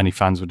many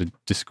fans would have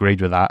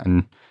disagreed with that,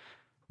 and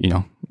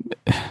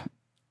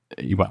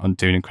he went on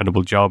to do an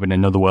incredible job. In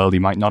another world, he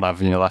might not have.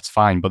 That's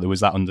fine. But there was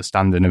that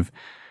understanding of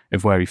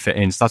where he fit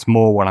in. So that's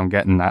more what I'm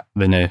getting at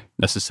than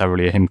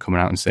necessarily him coming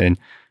out and saying,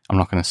 I'm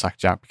not going to sack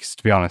Jack, because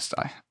to be honest,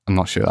 I'm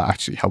not sure that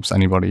actually helps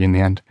anybody in the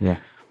end. Yeah.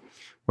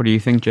 What do you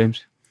think,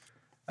 James?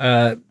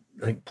 I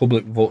think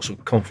public votes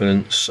of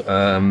confidence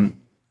are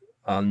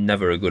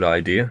never a good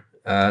idea,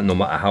 no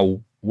matter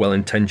how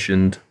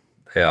well-intentioned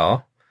they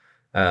are,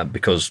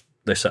 because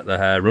they set their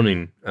hair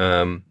running.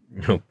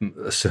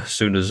 As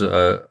soon as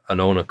an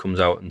owner comes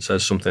out and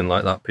says something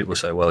like that, people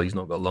say, well, he's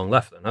not got long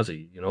left then, has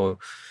he? So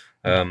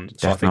I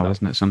think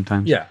isn't it,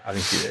 sometimes? Yeah, I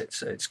think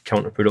it's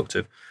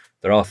counterproductive.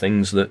 There are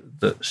things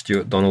that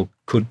Stuart Donald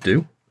could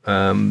do,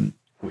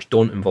 which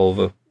don't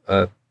involve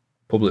a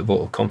public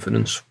vote of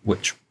confidence,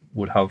 which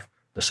would have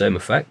the same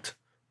effect.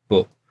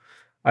 But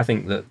I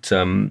think that,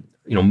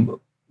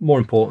 more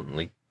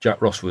importantly,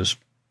 Jack Ross was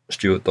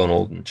Stuart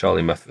Donald and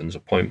Charlie Methven's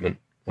appointment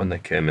when they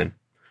came in.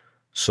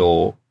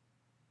 So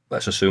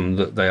let's assume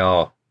that they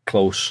are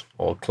close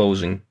or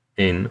closing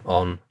in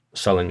on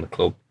selling the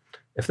club.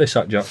 If they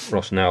sack Jack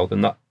Ross now,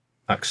 then that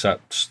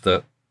accepts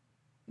that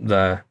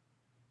their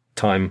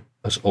time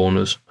as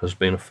owners has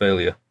been a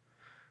failure.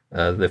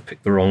 They've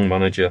picked the wrong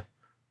manager,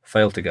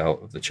 failed to get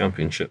out of the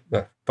Championship,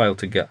 failed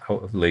to get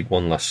out of League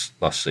One last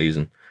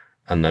season,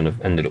 and then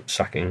have ended up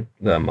sacking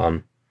their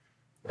man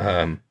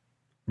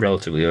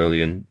relatively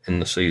early in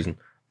the season.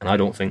 And I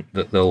don't think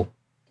that they'll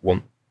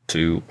want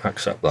to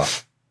accept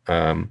that.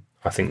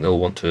 I think they'll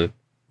want to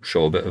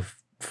show a bit of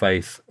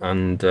faith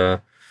and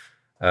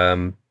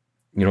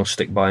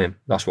stick by him.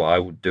 That's what I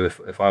would do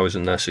if I was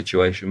in their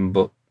situation.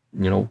 But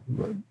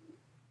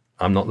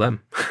I'm not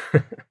them.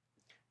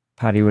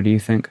 Paddy, what do you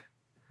think?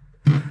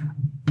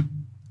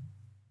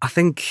 I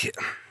think,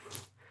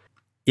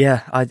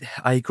 yeah,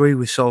 I agree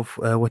with sort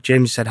of what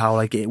James said, how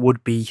like it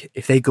would be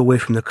if they go away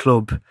from the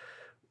club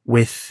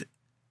with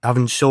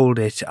having sold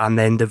it and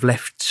then they've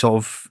left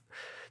sort of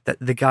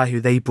the guy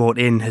who they brought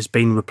in has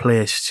been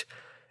replaced.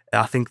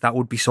 I think that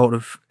would be sort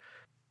of,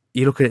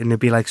 you look at it and it'd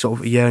be like sort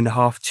of a year and a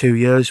half, 2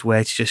 years where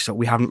it's just that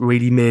we haven't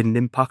really made an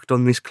impact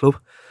on this club.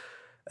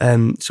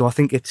 So I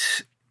think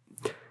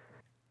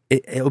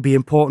it'll be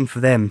important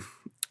for them,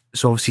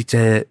 so obviously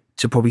to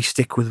probably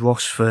stick with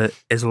Ross for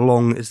as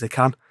long as they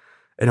can.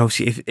 And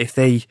obviously if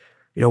they,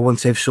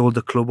 once they've sold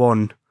the club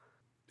on,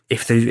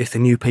 if the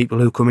new people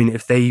who come in,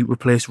 if they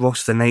replace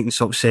Ross, then they can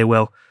sort of say,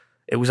 well,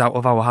 it was out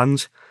of our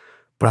hands.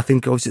 But I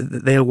think obviously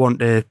they'll want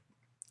to,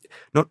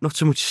 not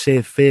so much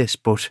save face,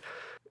 but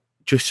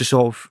just to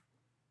sort of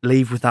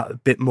leave with that a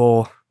bit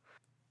more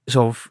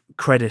sort of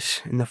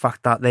credit in the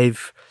fact that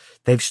they've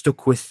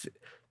stuck with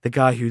the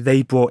guy who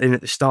they brought in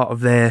at the start of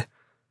their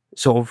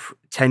sort of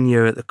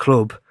tenure at the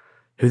club,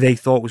 who they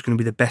thought was going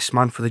to be the best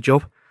man for the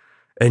job.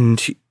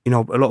 And, a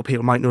lot of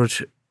people might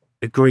not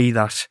agree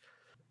that,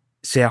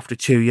 say, after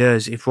 2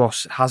 years, if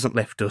Ross hasn't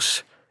left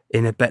us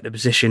in a better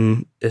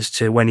position as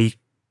to when he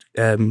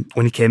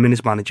came in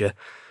as manager.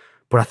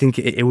 But I think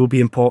it will be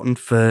important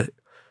for,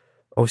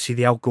 obviously,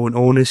 the outgoing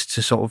owners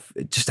to sort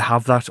of just to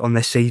have that on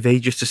their CV,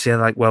 just to say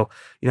like, well,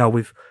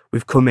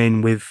 we've come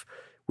in, we've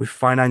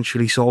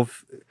financially sort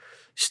of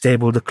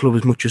stabled the club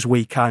as much as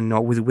we can,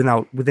 or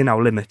within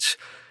our limits,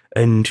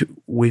 and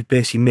we've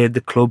basically made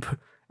the club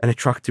an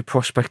attractive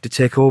prospect to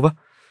take over.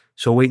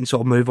 So we can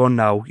sort of move on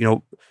now.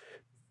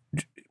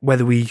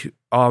 Whether we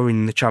are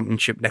in the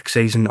Championship next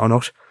season or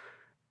not,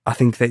 I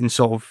think they can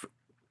sort of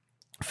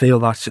feel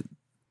that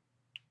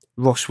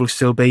Ross will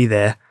still be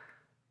there,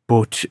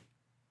 but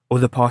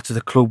other parts of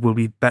the club will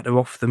be better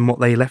off than what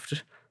they left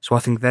it. So I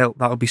think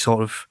that'll be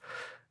sort of,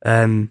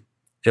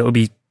 it'll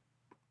be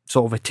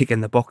sort of a tick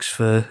in the box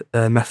for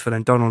Methven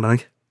and Donald, I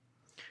think.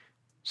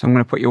 So I'm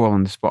going to put you all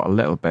on the spot a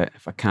little bit,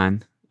 if I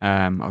can.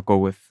 I'll go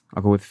with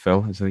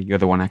Phil as the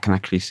other one I can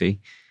actually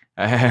see.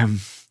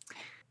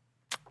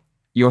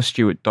 You're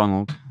Stuart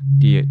Donald.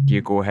 Do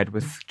you go ahead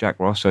with Jack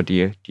Ross, or do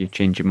you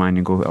change your mind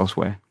and go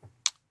elsewhere?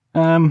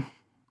 I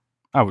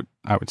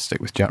would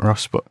stick with Jack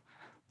Ross, but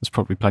there's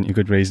probably plenty of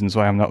good reasons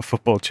why I'm not a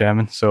football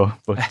chairman. So,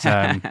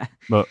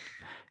 but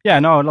yeah,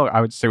 no, look,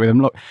 I would stick with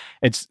him. Look,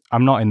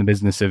 I'm not in the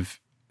business of,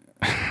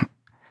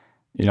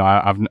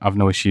 I've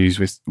no issues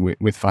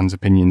with fans'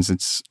 opinions.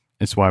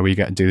 It's why we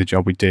get to do the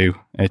job we do.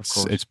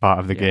 It's part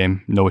of the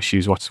game. No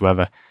issues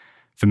whatsoever.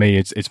 For me,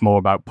 it's more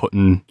about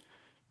putting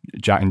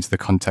Jack into the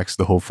context of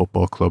the whole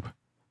football club,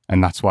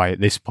 and that's why at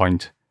this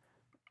point,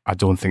 I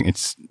don't think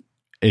it's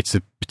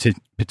a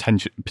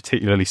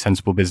particularly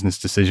sensible business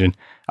decision.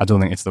 I don't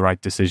think it's the right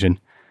decision.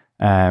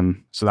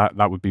 So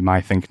that would be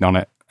my thinking on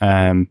it.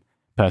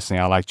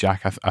 Personally, I like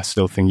Jack. I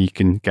still think he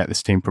can get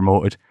this team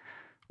promoted.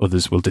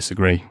 Others will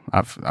disagree.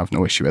 I've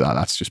no issue with that.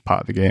 That's just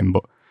part of the game.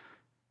 But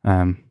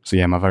so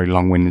yeah, my very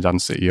long-winded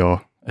answer to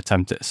your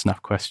attempt at a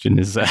snap question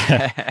is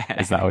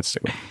that I would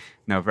stick with.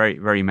 No, very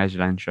very measured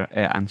answer.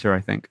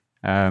 I think.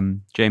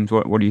 James,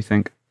 what do you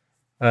think?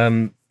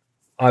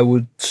 I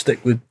would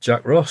stick with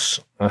Jack Ross.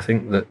 I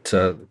think that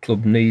the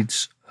club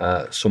needs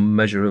some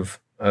measure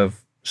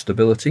of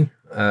stability.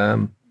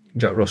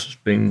 Jack Ross has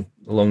been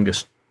the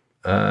longest,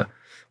 the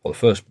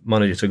first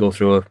manager to go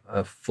through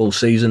a full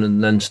season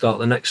and then start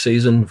the next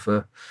season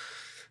for,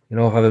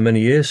 however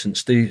many years since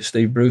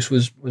Steve Bruce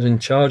was in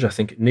charge. I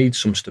think it needs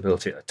some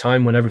stability at a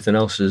time when everything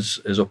else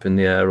is up in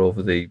the air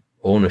over the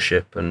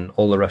ownership and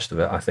all the rest of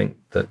it. I think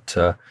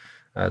that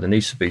there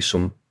needs to be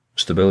some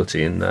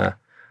stability in there.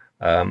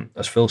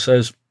 As Phil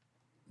says,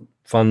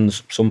 some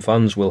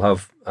fans will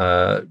have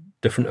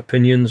different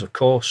opinions, of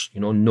course.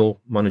 No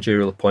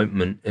managerial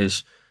appointment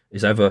is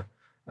ever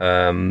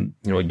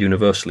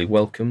universally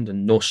welcomed,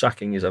 and no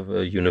sacking is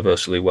ever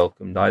universally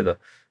welcomed either.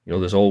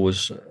 There's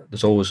always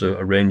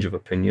a range of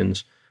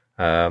opinions,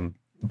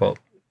 but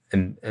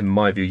in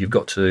my view, you've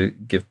got to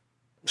give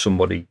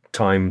somebody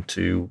time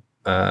to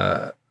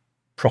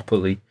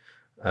properly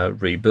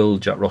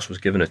rebuild. Jack Ross was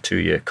given a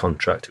 2-year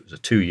contract. It was a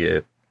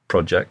 2-year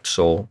project,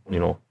 so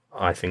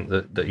I think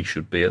that he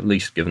should be at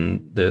least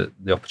given the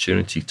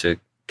opportunity to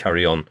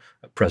carry on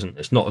at present.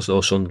 It's not as though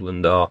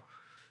Sunderland are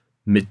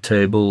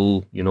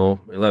mid-table,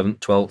 11th,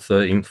 12th,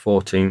 13th,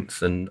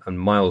 14th, and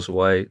miles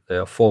away. They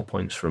are 4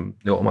 points from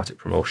the automatic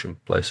promotion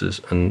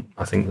places, and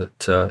I think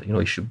that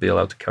he should be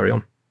allowed to carry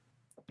on.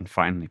 And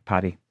finally,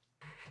 Paddy.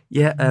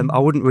 Yeah, I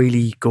wouldn't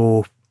really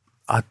go.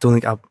 I don't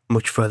think I'm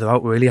much further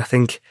out. Really, I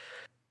think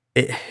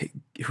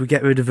if we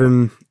get rid of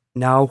him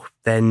now,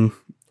 then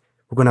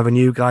we're going to have a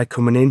new guy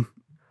coming in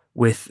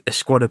with a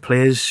squad of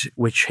players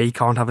which he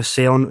can't have a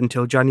say on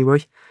until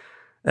January.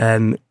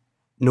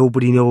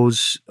 Nobody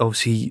knows,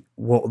 obviously,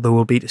 what there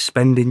will be to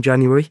spend in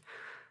January.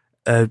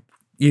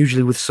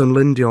 Usually with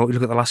Sunderland, you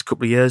look at the last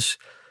couple of years,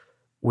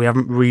 we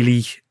haven't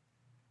really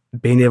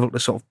been able to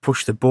sort of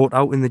push the boat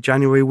out in the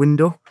January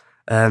window.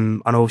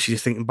 And obviously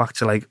just thinking back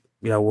to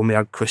when we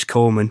had Chris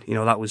Coleman,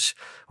 that was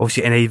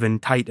obviously an even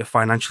tighter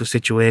financial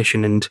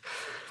situation. And,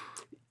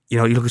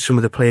 you look at some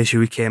of the players who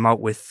we came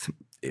out with,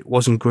 it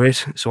wasn't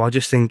great. So I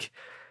just think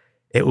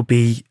I don't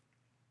think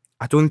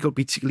it'll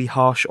be particularly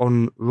harsh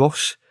on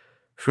Ross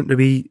for him to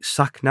be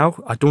sacked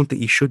now. I don't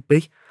think he should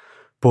be,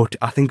 but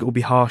I think it will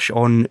be harsh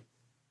on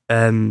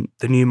the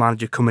new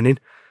manager coming in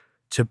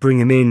to bring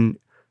him in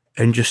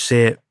and just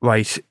say,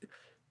 right,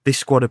 this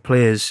squad of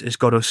players has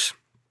got us,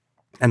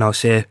 and I'll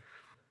say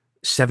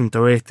 7th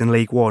or 8th in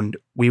League One.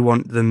 We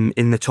want them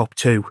in the top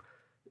 2.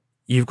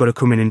 You've got to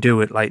come in and do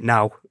it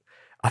now.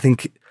 I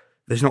think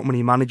there's not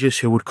many managers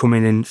who would come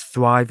in and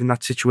thrive in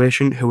that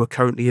situation who are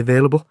currently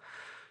available.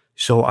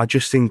 So I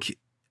just think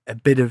a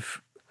bit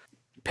of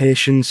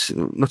patience,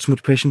 not so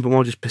much patience, but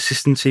more just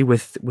persistency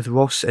with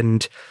Ross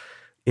and,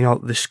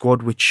 the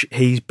squad which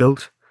he's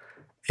built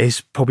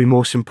is probably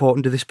most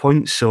important to this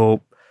point.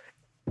 So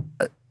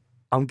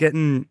I've got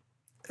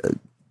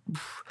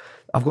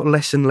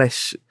less and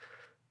less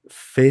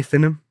faith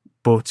in him,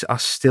 but I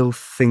still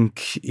think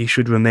he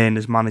should remain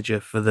as manager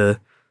for the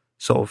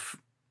sort of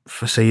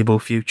foreseeable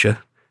future.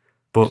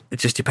 But it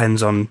just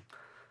depends on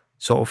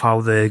sort of how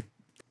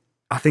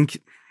I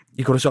think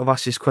you've got to sort of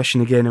ask this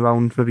question again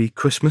around maybe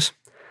Christmas.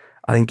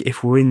 I think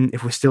if we're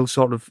still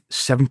sort of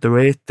 7th or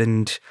 8th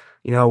and,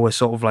 we're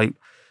sort of like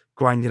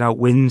grinding out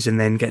wins and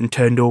then getting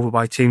turned over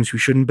by teams we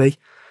shouldn't be,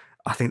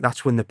 I think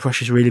that's when the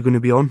pressure's really going to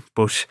be on.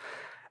 But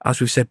as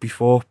we've said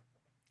before,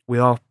 we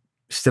are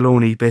still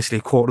only basically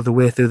a quarter of the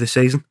way through the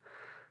season.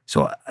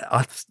 So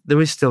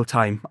there is still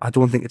time. I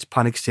don't think it's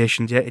panic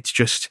stations yet. It's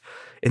just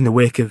in the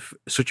wake of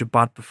such a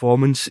bad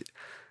performance,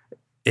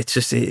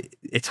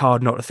 it's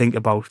hard not to think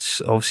about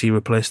obviously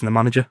replacing the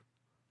manager.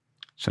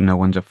 So no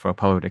one's up for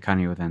Apollo Di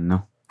Canio then,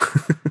 no?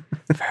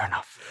 Fair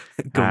enough.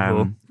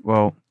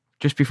 Well,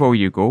 just before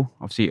you go,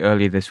 obviously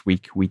earlier this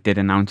week, we did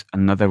announce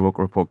another Rug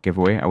Report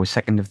giveaway. Our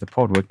second of the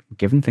pod. We're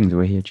giving things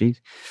away here, geez.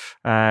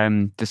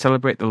 To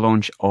celebrate the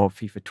launch of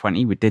FIFA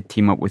 20, we did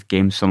team up with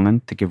Game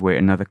Sunderland to give away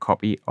another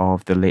copy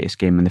of the latest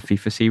game in the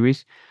FIFA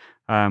series.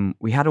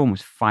 We had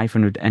almost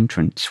 500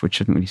 entrants, which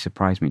didn't really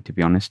surprise me, to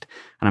be honest.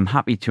 And I'm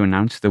happy to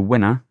announce the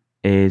winner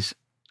is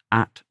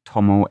at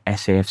Tomo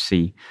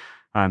SAFC.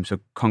 So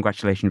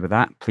congratulations with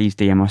that. Please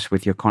DM us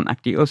with your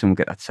contact details and we'll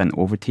get that sent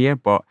over to you.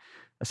 But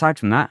aside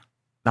from that,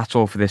 that's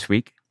all for this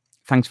week.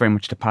 Thanks very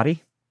much to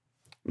Paddy.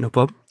 No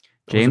problem.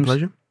 James.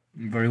 Pleasure.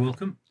 You're very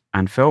welcome.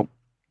 And Phil.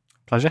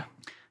 Pleasure.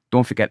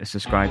 Don't forget to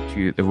subscribe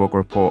to the Rug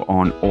Report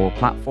on all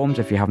platforms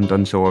if you haven't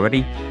done so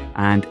already.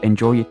 And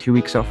enjoy your 2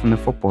 weeks off from the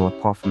football,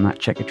 apart from that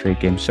checker trade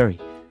game.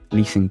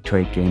 Leasing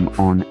trade game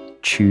on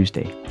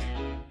Tuesday.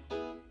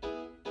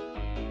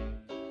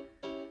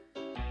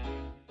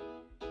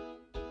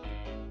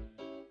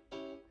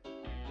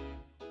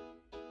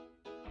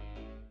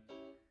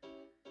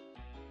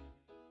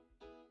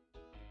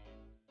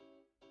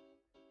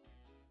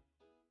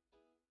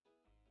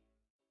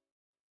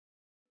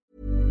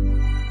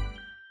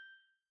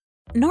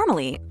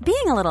 Normally,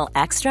 being a little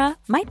extra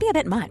might be a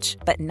bit much,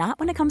 but not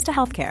when it comes to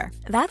healthcare.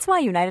 That's why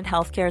United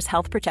Healthcare's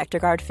Health Protector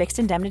Guard fixed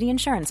indemnity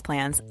insurance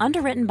plans,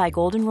 underwritten by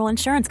Golden Rule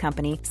Insurance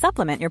Company,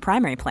 supplement your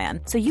primary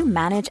plan so you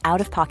manage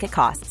out-of-pocket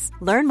costs.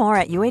 Learn more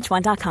at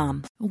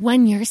uh1.com.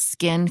 When your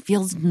skin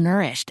feels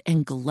nourished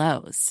and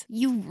glows,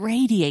 you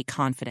radiate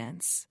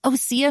confidence.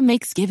 Osea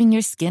makes giving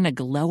your skin a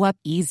glow-up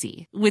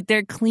easy with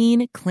their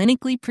clean,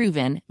 clinically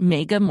proven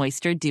Mega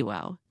Moisture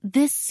Duo.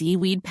 This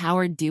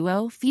seaweed-powered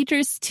duo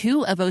features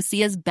two of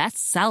Osea's best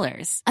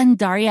sellers,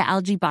 Undaria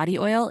Algae Body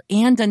Oil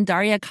and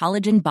Undaria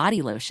Collagen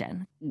Body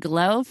Lotion.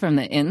 Glow from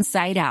the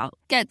inside out.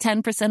 Get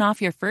 10%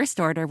 off your first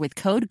order with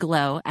code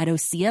GLOW at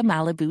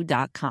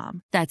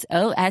OseaMalibu.com. That's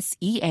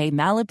OSEA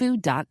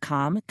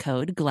Malibu.com,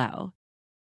 code GLOW.